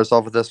want to start us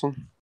off with this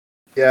one?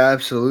 Yeah,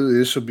 absolutely.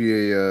 This will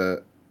be a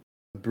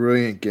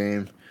brilliant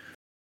game.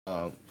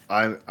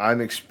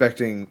 I'm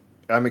expecting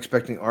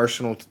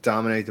Arsenal to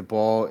dominate the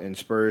ball and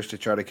Spurs to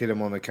try to get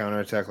them on the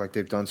counterattack like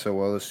they've done so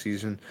well this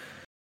season.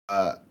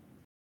 Uh,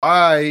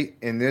 I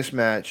in this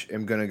match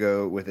am going to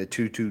go with a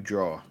 2-2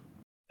 draw.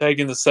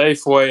 Taking the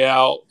safe way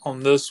out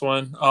on this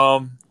one.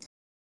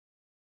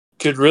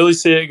 Could really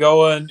see it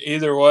going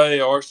either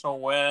way. Arsenal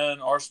win,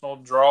 Arsenal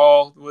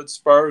draw with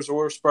Spurs,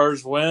 or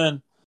Spurs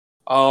win.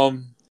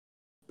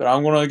 But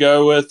I'm going to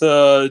go with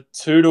a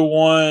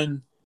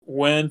 2-1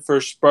 win for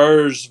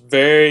Spurs.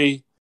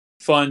 Very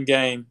fun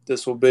game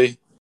this will be.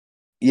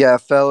 Yeah,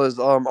 fellas.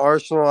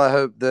 Arsenal, I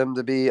hope them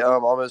to be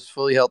almost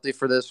fully healthy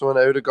for this one.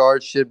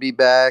 Odegaard should be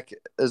back,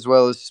 as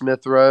well as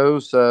Smith Rowe,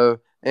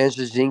 and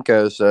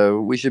Zinchenko.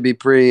 So we should be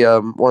pretty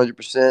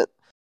 100%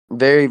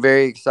 very,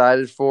 very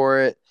excited for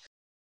it.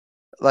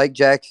 Like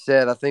Jack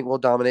said, I think we'll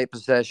dominate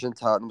possession.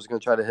 Tottenham's going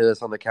to try to hit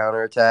us on the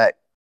counterattack.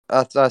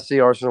 I see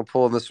Arsenal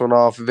pulling this one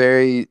off.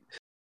 Very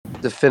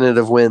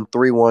definitive win,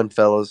 3-1,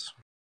 fellas.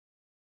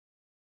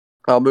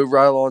 I'll move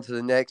right along to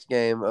the next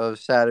game of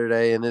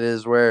Saturday, and it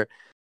is where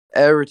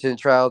Everton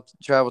travel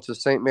to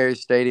St. Mary's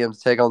Stadium to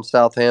take on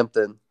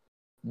Southampton.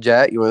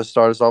 Jack, you want to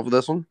start us off with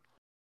this one?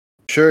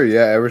 Sure,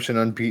 yeah. Everton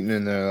unbeaten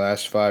in their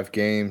last 5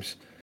 games,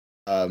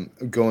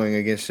 going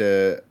against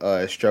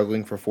a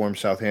struggling for form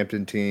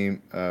Southampton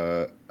team,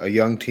 a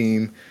young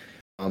team.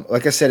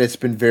 Like I said,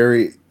 in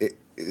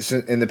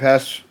the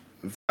past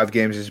 5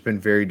 games, it's been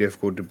very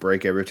difficult to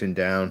break Everton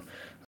down,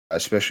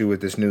 especially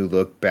with this new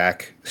look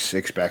back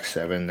 6, back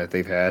 7 that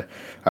they've had.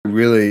 I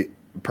really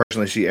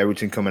personally see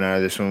Everton coming out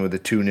of this one with a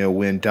 2-0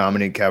 win.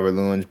 Dominic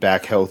Calvert-Lewin's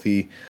back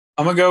healthy.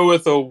 I'm going to go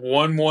with a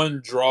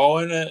 1-1 draw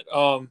in it.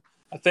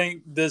 I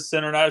think this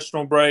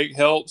international break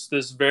helps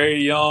this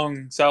very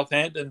young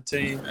Southampton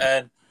team,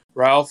 and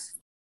Ralph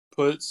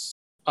puts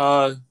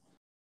a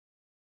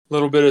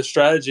little bit of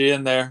strategy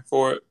in there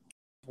for it.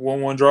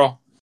 1-1 draw.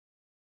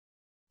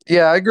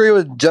 Yeah, I agree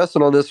with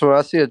Justin on this one.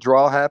 I see a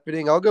draw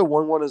happening. I'll go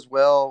 1-1 as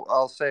well.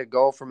 I'll say a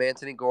goal from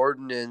Anthony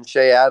Gordon and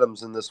Shea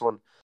Adams in this one.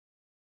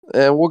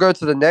 And we'll go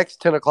to the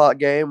next 10 o'clock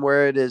game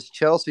where it is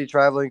Chelsea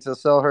traveling to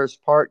Selhurst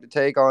Park to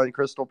take on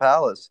Crystal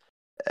Palace.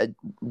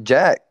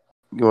 Jack,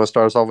 you want to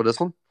start us off with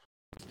this one?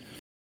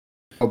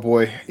 Oh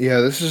boy, yeah,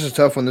 this is a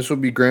tough one. This will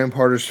be Graham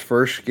Potter's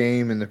first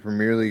game in the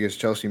Premier League as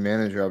Chelsea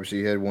manager. Obviously,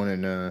 he had one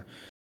in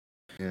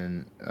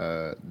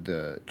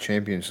the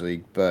Champions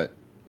League, but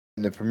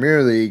in the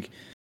Premier League,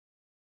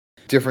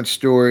 different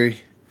story.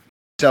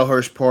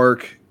 Selhurst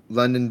Park,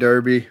 London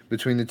Derby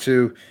between the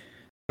two.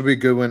 It'll be a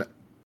good one.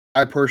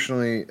 I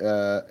personally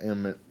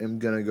am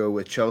gonna go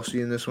with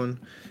Chelsea in this one.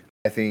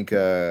 I think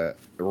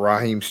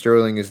Raheem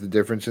Sterling is the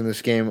difference in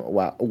this game.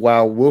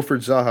 While Wilfred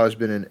Zaha has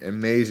been in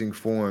amazing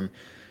form,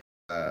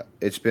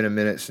 it's been a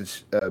minute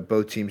since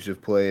both teams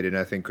have played, and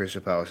I think Crystal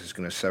Palace is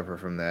going to suffer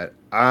from that.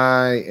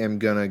 I am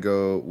going to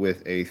go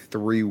with a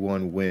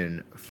 3-1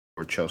 win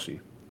for Chelsea.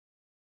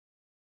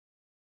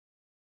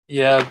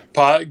 Yeah,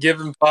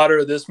 giving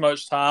Potter this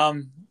much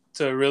time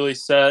to really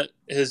set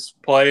his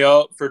play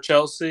up for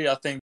Chelsea, I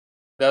think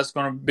that's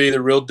going to be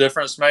the real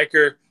difference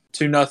maker.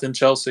 2-0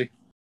 Chelsea.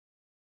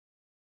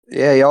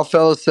 Yeah, y'all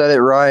fellas said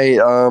it right.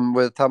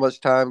 With how much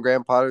time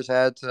Graham Potter's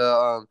had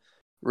to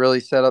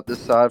really set up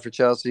this side for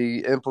Chelsea,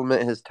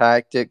 implement his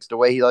tactics, the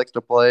way he likes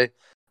to play.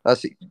 I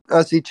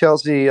see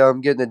Chelsea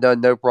getting it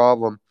done, no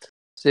problem.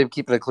 See him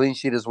keeping a clean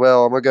sheet as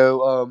well. I'm gonna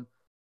go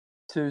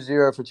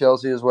 2-0 for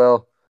Chelsea as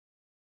well.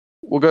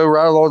 We'll go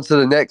right along to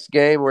the next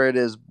game where it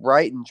is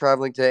Brighton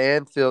traveling to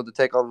Anfield to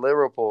take on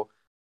Liverpool.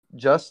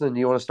 Justin,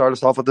 you want to start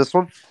us off with this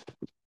one?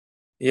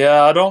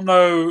 Yeah, I don't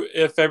know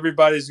if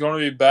everybody's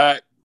going to be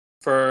back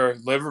for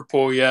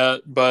Liverpool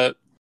yet, but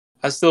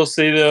I still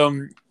see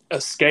them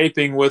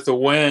escaping with a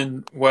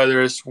win,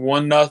 whether it's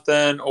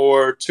 1-0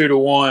 or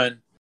 2-1.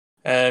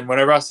 And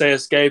whenever I say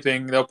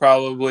escaping, they'll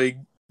probably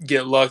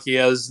get lucky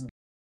as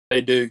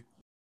they do.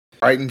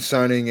 Brighton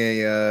signing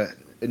a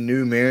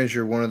new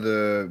manager, one of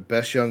the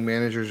best young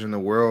managers in the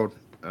world.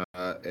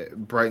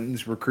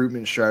 Brighton's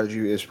recruitment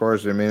strategy, as far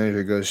as their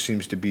manager goes,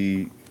 seems to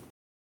be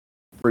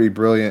pretty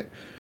brilliant.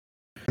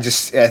 I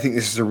think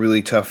this is a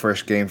really tough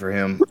first game for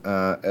him.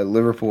 At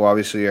Liverpool,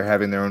 obviously, are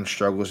having their own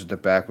struggles at the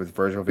back with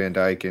Virgil van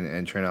Dijk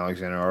and Trent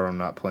Alexander-Arnold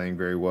not playing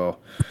very well.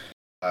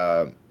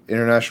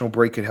 International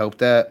break could help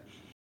that.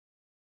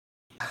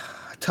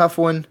 Tough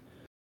one.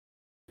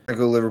 I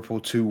go Liverpool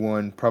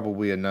 2-1,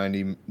 probably a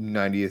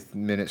 90th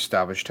minute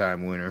stoppage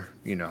time winner.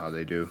 You know how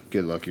they do.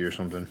 Get lucky or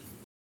something.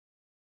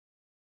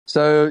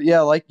 So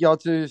yeah, like y'all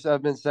two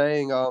have been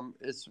saying,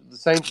 it's the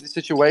same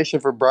situation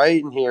for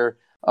Brighton here.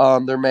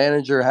 Their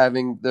manager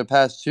having the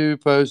past two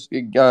post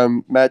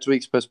match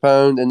weeks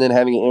postponed, and then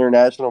having an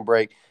international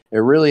break. It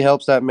really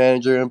helps that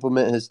manager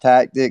implement his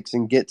tactics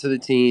and get to the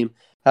team.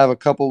 Have a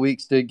couple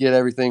weeks to get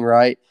everything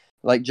right.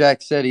 Like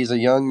Jack said, he's a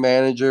young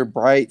manager,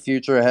 bright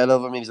future ahead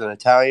of him. He's an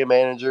Italian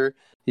manager.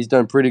 He's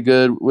done pretty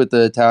good with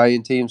the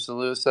Italian team,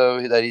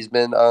 Saluso, that he's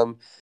been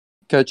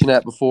coaching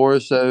at before.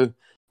 So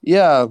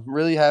yeah,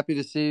 really happy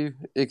to see,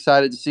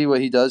 excited to see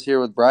what he does here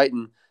with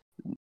Brighton.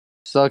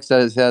 Sucks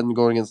that it's hadn't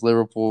going against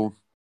Liverpool.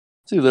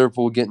 See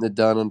Liverpool getting it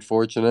done,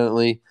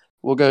 unfortunately.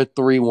 We'll go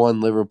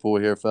 3-1 Liverpool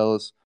here,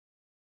 fellas.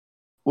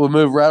 We'll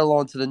move right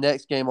along to the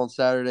next game on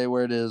Saturday,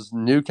 where it is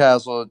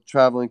Newcastle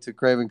traveling to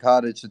Craven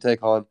Cottage to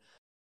take on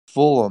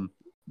Fulham.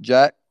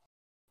 Jack,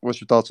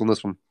 what's your thoughts on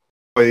this one?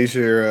 These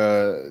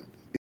are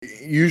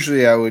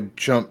usually I would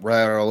jump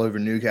right all over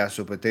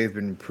Newcastle, but they've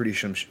been pretty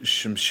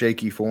some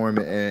shaky form,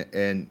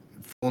 and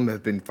Fulham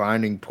have been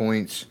finding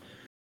points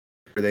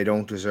where they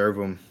don't deserve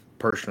them.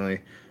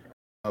 Personally,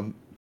 I'm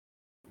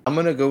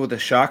gonna go with a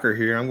shocker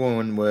here. I'm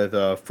going with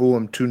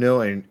Fulham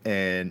 2-0,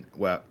 and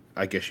well,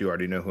 I guess you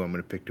already know who I'm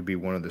gonna pick to be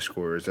one of the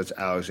scorers. That's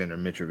Alexander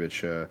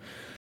Mitrovic.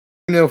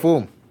 2-0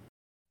 Fulham.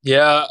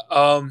 Yeah,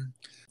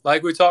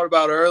 like we talked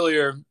about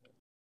earlier,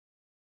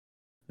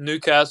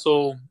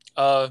 Newcastle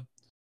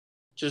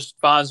just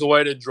finds a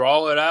way to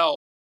draw it out.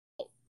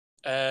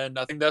 And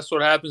I think that's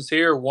what happens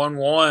here,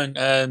 1-1.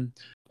 And,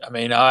 I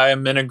mean, I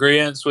am in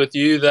agreement with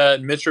you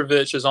that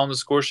Mitrovic is on the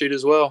score sheet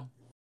as well.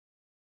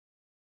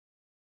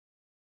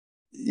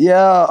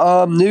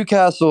 Yeah,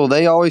 Newcastle,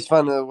 they always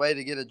find a way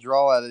to get a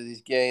draw out of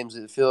these games.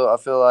 I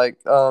feel like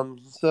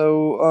and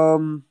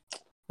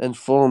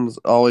Fulham's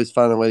always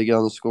find a way to get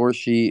on the score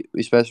sheet,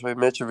 especially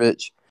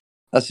Mitrovic.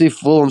 I see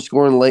Fulham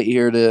scoring late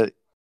here to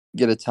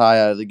get a tie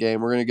out of the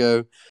game. We're gonna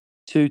go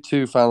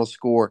 2-2 final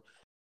score.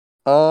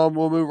 We'll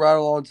move right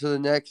along to the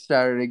next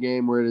Saturday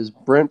game, where it is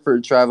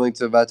Brentford traveling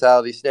to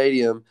Vitality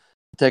Stadium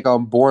to take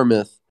on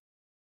Bournemouth.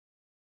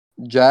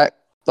 Jack,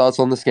 thoughts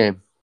on this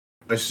game?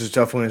 This is a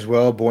tough one as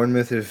well.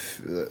 Bournemouth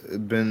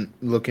have been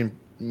looking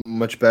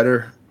much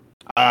better.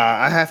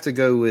 I have to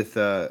go with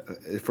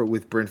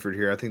Brentford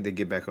here. I think they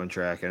get back on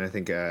track, and I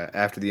think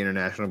after the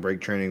international break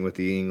training with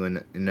the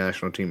England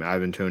national team,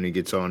 Ivan Toney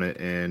gets on it,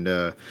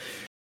 and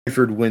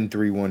Brentford win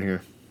 3-1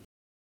 here.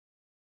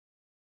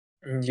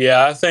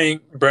 Yeah, I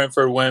think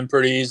Brentford win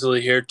pretty easily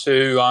here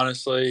too,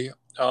 honestly,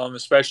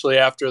 especially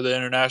after the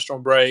international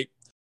break.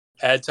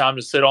 Had time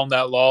to sit on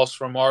that loss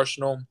from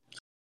Arsenal.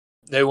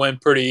 They win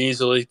pretty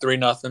easily,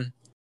 3-0.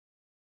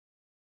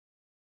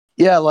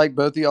 Yeah, like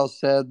both of y'all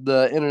said,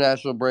 the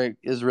international break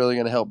is really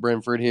going to help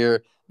Brentford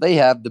here. They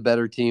have the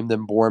better team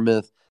than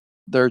Bournemouth.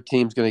 Their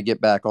team's going to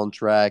get back on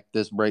track.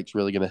 This break's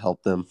really going to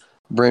help them.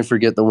 Brentford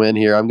get the win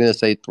here. I'm going to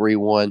say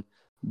 3-1.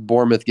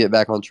 Bournemouth get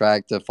back on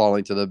track to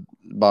falling to the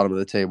bottom of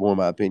the table, in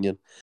my opinion.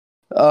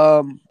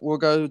 We'll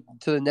go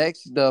to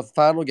the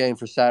final game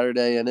for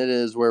Saturday, and it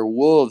is where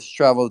Wolves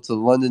travel to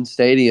London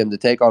Stadium to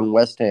take on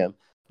West Ham.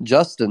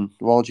 Justin,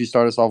 why don't you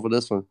start us off with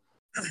this one?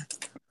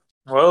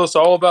 Well, it's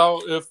all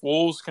about if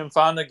Wolves can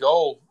find a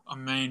goal. I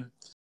mean,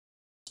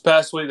 this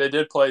past week they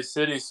did play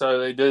City, so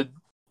they did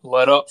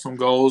let up some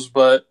goals,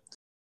 but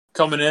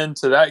coming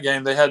into that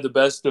game, they had the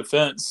best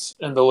defense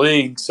in the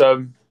league.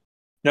 So,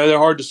 they're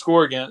hard to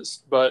score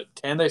against, but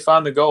can they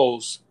find the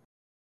goals?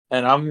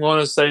 And I'm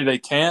going to say they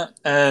can't.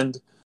 And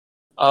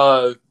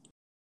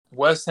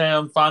West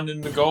Ham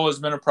finding the goal has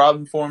been a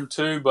problem for them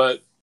too,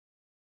 but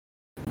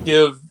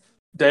give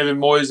David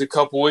Moyes a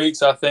couple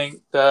weeks, I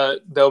think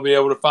that they'll be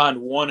able to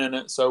find one in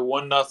it. So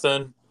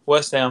 1-0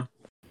 West Ham.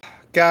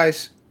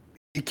 Guys,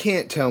 you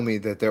can't tell me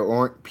that there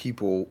aren't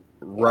people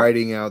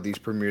writing out these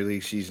Premier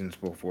League seasons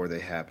before they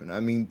happen. I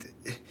mean,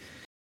 it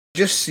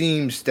just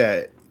seems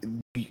that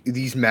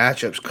these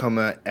matchups come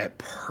at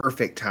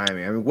perfect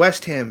timing. I mean,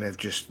 West Ham have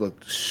just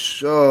looked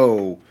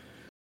so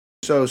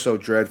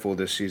dreadful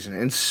this season,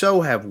 and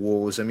so have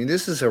Wolves. I mean,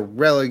 this is a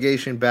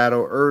relegation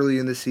battle early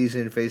in the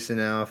season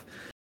facing off.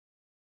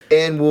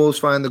 And Wolves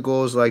find the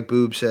goals, like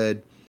Boob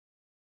said.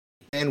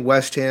 And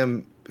West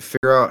Ham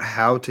figure out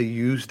how to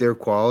use their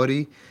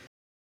quality.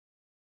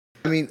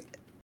 I mean,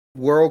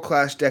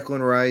 world-class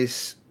Declan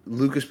Rice,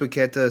 Lucas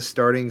Paqueta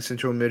starting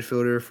central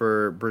midfielder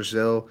for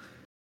Brazil.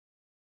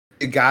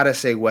 You got to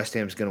say West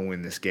Ham's going to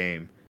win this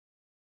game.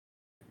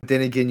 But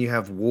then again, you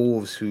have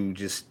Wolves who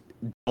just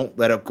don't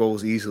let up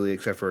goals easily,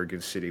 except for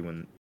against City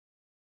when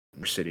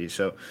we're City.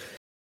 So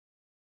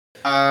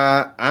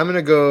I'm going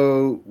to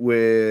go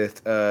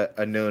with a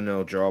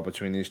 0-0 draw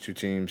between these two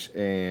teams,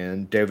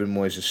 and David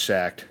Moyes is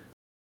sacked.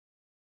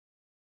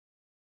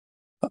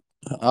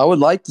 I would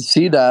like to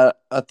see that.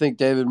 I think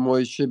David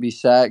Moyes should be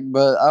sacked,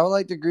 but I would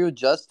like to agree with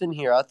Justin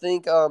here. I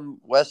think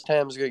West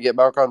Ham's going to get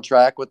back on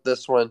track with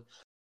this one.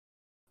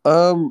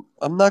 I'm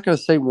not going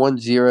to say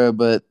 1-0,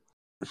 but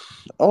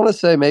I want to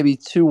say maybe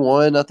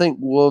 2-1. I think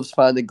Wolves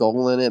find a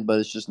goal in it, but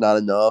it's just not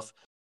enough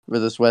for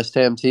this West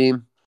Ham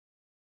team.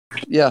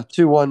 Yeah,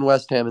 2-1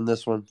 West Ham in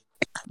this one.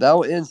 That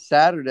will end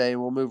Saturday,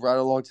 and we'll move right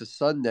along to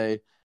Sunday.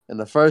 And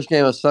the first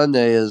game of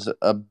Sunday is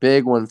a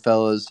big one,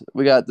 fellas.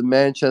 We got the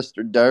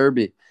Manchester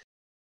Derby.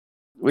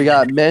 We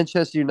got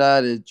Manchester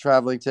United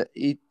traveling to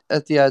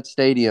Etihad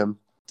Stadium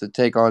to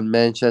take on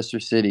Manchester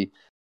City.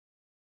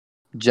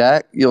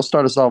 Jack, you'll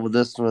start us off with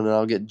this one, and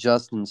I'll get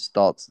Justin's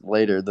thoughts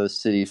later, the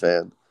City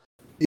fan.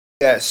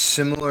 Yeah,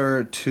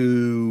 similar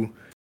to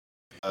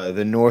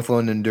the North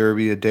London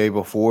Derby a day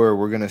before,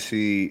 we're going to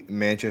see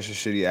Manchester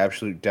City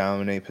absolutely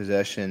dominate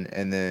possession,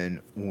 and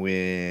then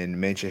when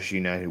Manchester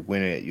United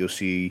win it, you'll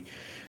see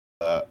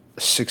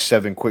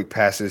 6-7 quick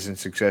passes in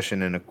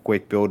succession and a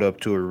quick build-up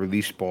to a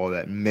release ball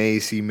that may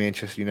see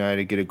Manchester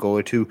United get a goal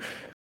or two.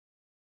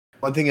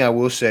 One thing I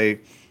will say,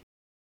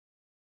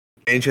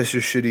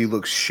 Manchester City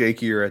looks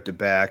shakier at the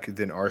back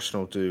than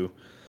Arsenal do.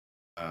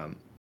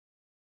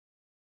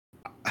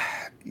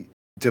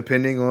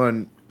 Depending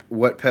on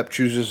what Pep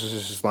chooses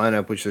as his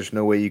lineup, which there's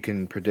no way you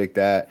can predict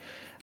that,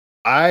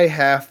 I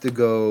have to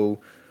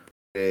go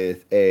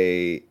with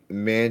a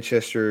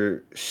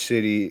Manchester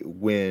City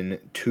win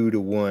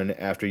 2-1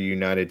 after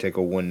United take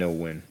a 1-0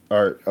 win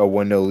or a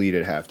 1-0 lead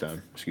at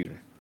halftime. Excuse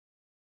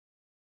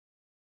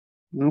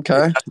me.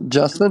 Okay,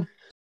 Justin?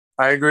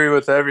 I agree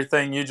with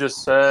everything you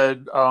just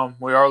said.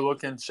 We are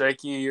looking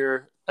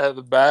shakier at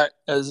the back,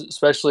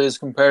 especially as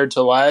compared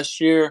to last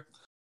year.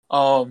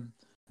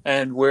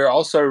 And we're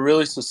also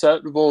really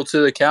susceptible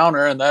to the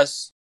counter, and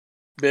that's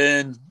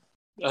been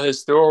a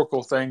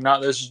historical thing,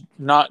 not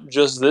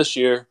just this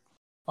year.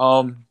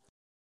 And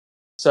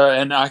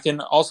I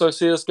can also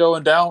see us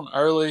going down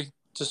early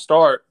to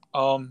start.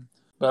 But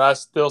I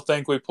still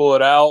think we pull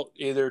it out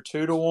either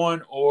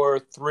 2-1 or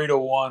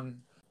 3-1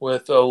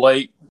 with a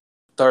late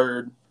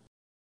third.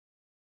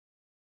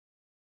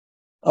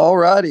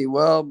 Alrighty,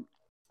 well,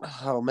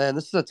 oh man,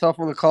 this is a tough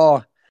one to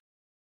call.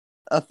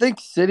 I think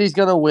City's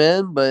going to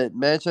win, but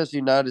Manchester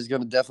United is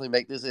going to definitely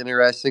make this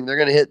interesting. They're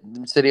going to hit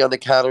City on the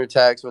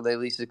counterattacks when they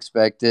least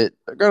expect it.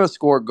 They're going to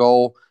score a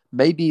goal,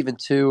 maybe even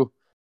two.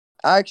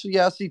 Actually,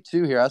 yeah, I see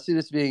two here. I see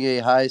this being a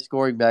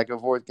high-scoring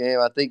back-and-forth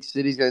game. I think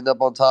City's going to end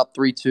up on top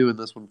 3-2 in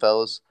this one,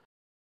 fellas.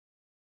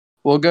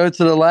 We'll go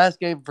to the last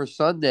game for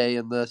Sunday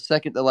and the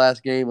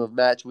second-to-last game of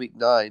match week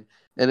 9.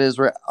 And it is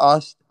where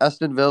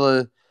Aston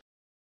Villa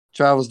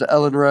travels to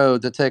Ellen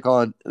Road to take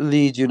on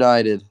Leeds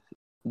United.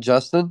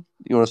 Justin,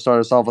 you want to start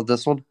us off with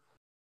this one?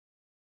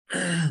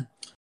 This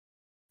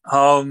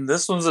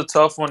one's a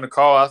tough one to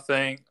call, I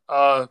think.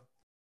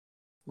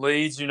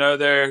 Leeds,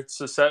 they're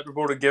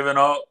susceptible to giving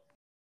up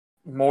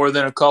more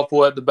than a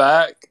couple at the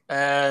back,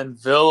 and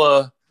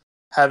Villa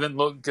haven't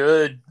looked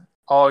good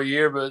all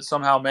year, but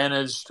somehow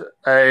managed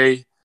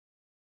a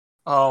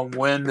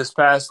win this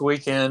past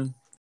weekend.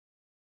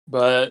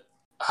 But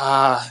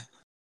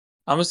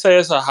I'm going to say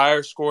it's a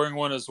higher scoring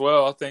one as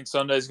well. I think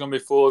Sunday's going to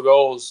be full of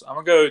goals. I'm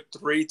going to go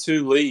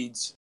 3-2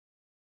 Leeds.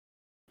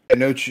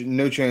 No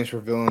chance for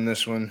Villa in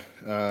this one.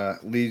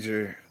 Leeds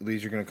are going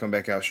to come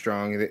back out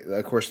strong.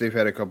 Of course, they've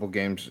had a couple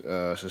games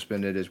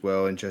suspended as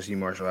well, and Jesse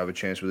Marshall have a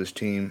chance with his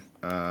team.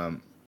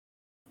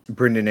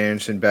 Brendan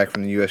Anderson back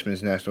from the U.S.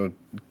 men's national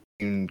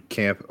team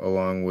camp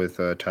along with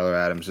Tyler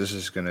Adams. This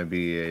is going to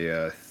be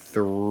a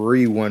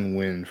 3-1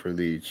 win for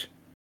Leeds.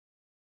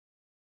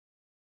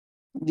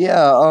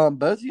 Yeah,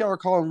 both of y'all are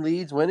calling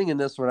Leeds winning in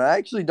this one. I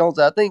actually don't.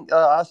 I think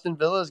Aston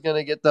Villa is going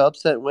to get the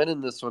upset win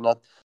in this one. I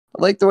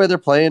like the way they're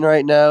playing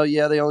right now.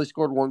 Yeah, they only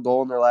scored one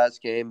goal in their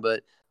last game,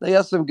 but they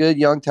have some good,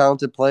 young,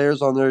 talented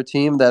players on their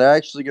team that are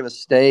actually going to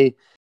stay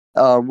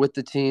with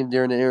the team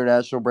during the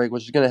international break,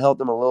 which is going to help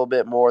them a little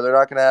bit more. They're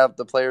not going to have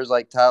the players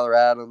like Tyler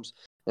Adams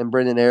and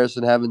Brendan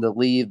Harrison having to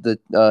leave the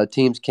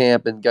team's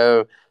camp and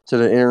go to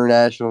the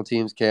international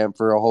team's camp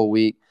for a whole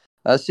week.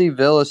 I see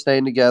Villa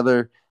staying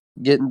together,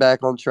 getting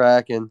back on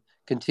track, and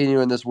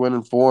continuing this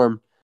winning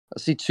form. I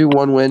see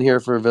 2-1 win here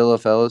for Villa,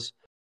 fellas.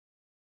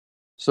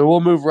 So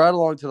we'll move right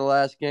along to the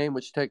last game,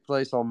 which takes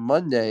place on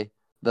Monday,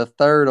 the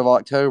 3rd of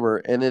October,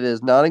 and it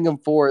is Nottingham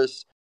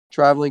Forest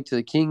traveling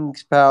to King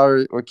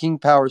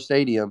Power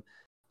Stadium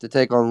to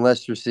take on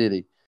Leicester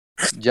City.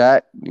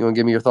 Jack, you want to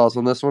give me your thoughts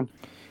on this one?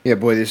 Yeah,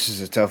 boy, this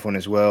is a tough one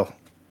as well.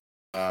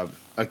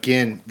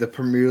 Again, the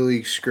Premier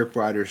League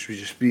scriptwriters were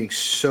just being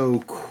so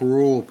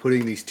cruel,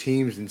 putting these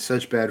teams in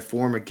such bad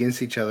form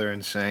against each other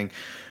and saying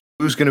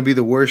who's going to be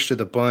the worst of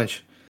the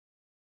bunch.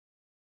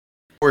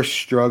 We're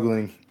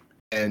struggling,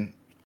 and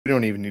we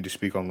don't even need to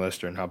speak on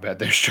Leicester and how bad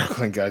they're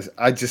struggling, guys.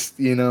 I just,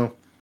 how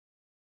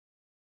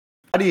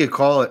do you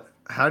call it?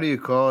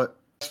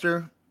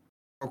 Leicester?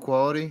 More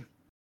quality?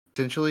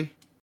 Potentially?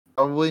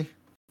 Probably?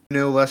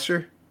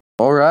 Leicester?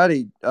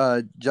 Alrighty,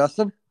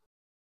 Justin?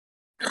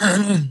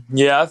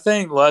 Yeah, I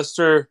think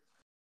Leicester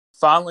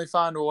finally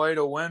find a way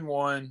to win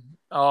one.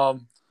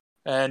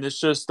 And it's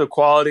just the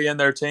quality in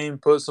their team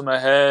puts them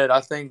ahead.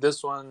 I think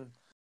this one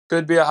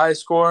could be a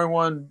high-scoring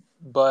one,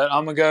 but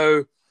I'm going to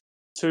go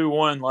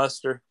 2-1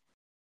 Leicester.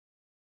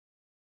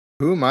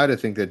 Who am I to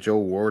think that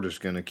Joel Ward is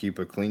going to keep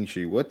a clean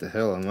sheet? What the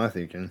hell am I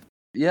thinking?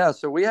 Yeah,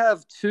 so we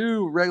have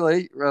two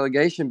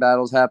relegation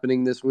battles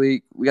happening this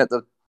week. We got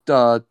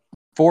the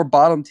 4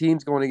 bottom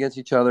teams going against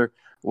each other,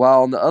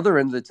 while on the other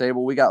end of the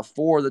table, we got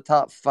 4 of the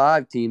top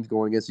 5 teams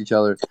going against each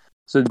other.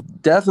 So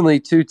definitely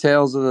two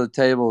tails of the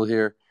table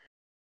here.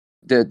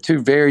 Two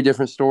very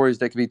different stories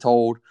that could be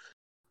told.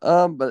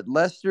 But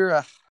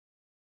Leicester,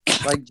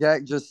 like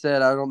Jack just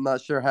said, I'm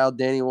not sure how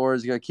Danny Ward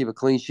is going to keep a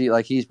clean sheet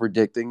like he's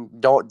predicting.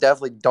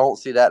 Definitely don't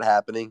see that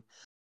happening.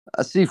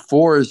 I see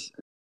Forest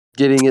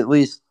getting at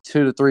least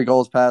 2 to 3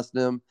 goals past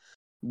them,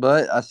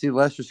 but I see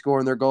Leicester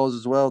scoring their goals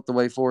as well with the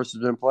way Forest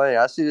has been playing.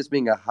 I see this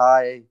being a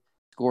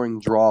high-scoring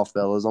draw,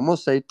 fellas. I'm going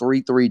to say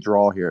 3-3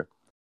 draw here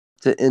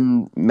to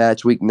end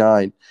match week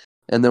 9.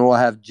 And then we'll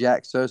have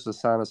Jack Sosa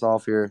sign us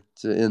off here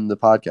to end the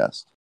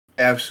podcast.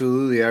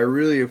 Absolutely. I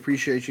really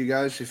appreciate you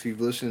guys. If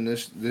you've listened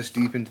this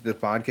deep into the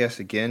podcast,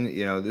 again,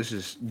 this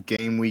is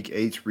game week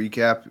 8's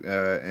recap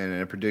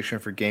and a prediction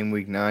for game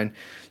week 9.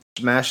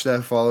 Smash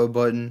that follow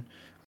button.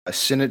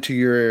 Send it to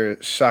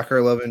your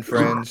soccer-loving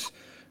friends.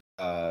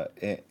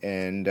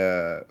 And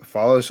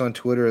follow us on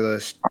Twitter.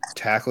 That's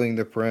Tackling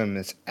the Prim.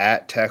 It's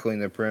at Tackling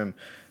the Prim.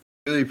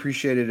 Really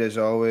appreciate it as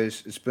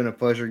always. It's been a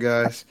pleasure,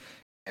 guys.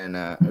 And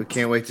we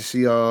can't wait to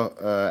see y'all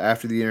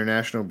after the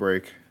international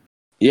break.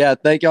 Yeah,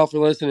 thank y'all for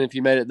listening. If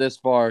you made it this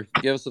far,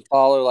 give us a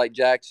follow. Like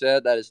Jack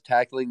said, that is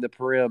Tackling the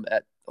Prim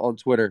on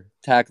Twitter.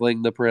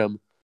 Tackling the Prim.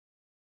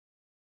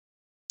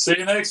 See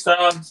you next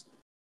time.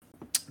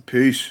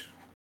 Peace.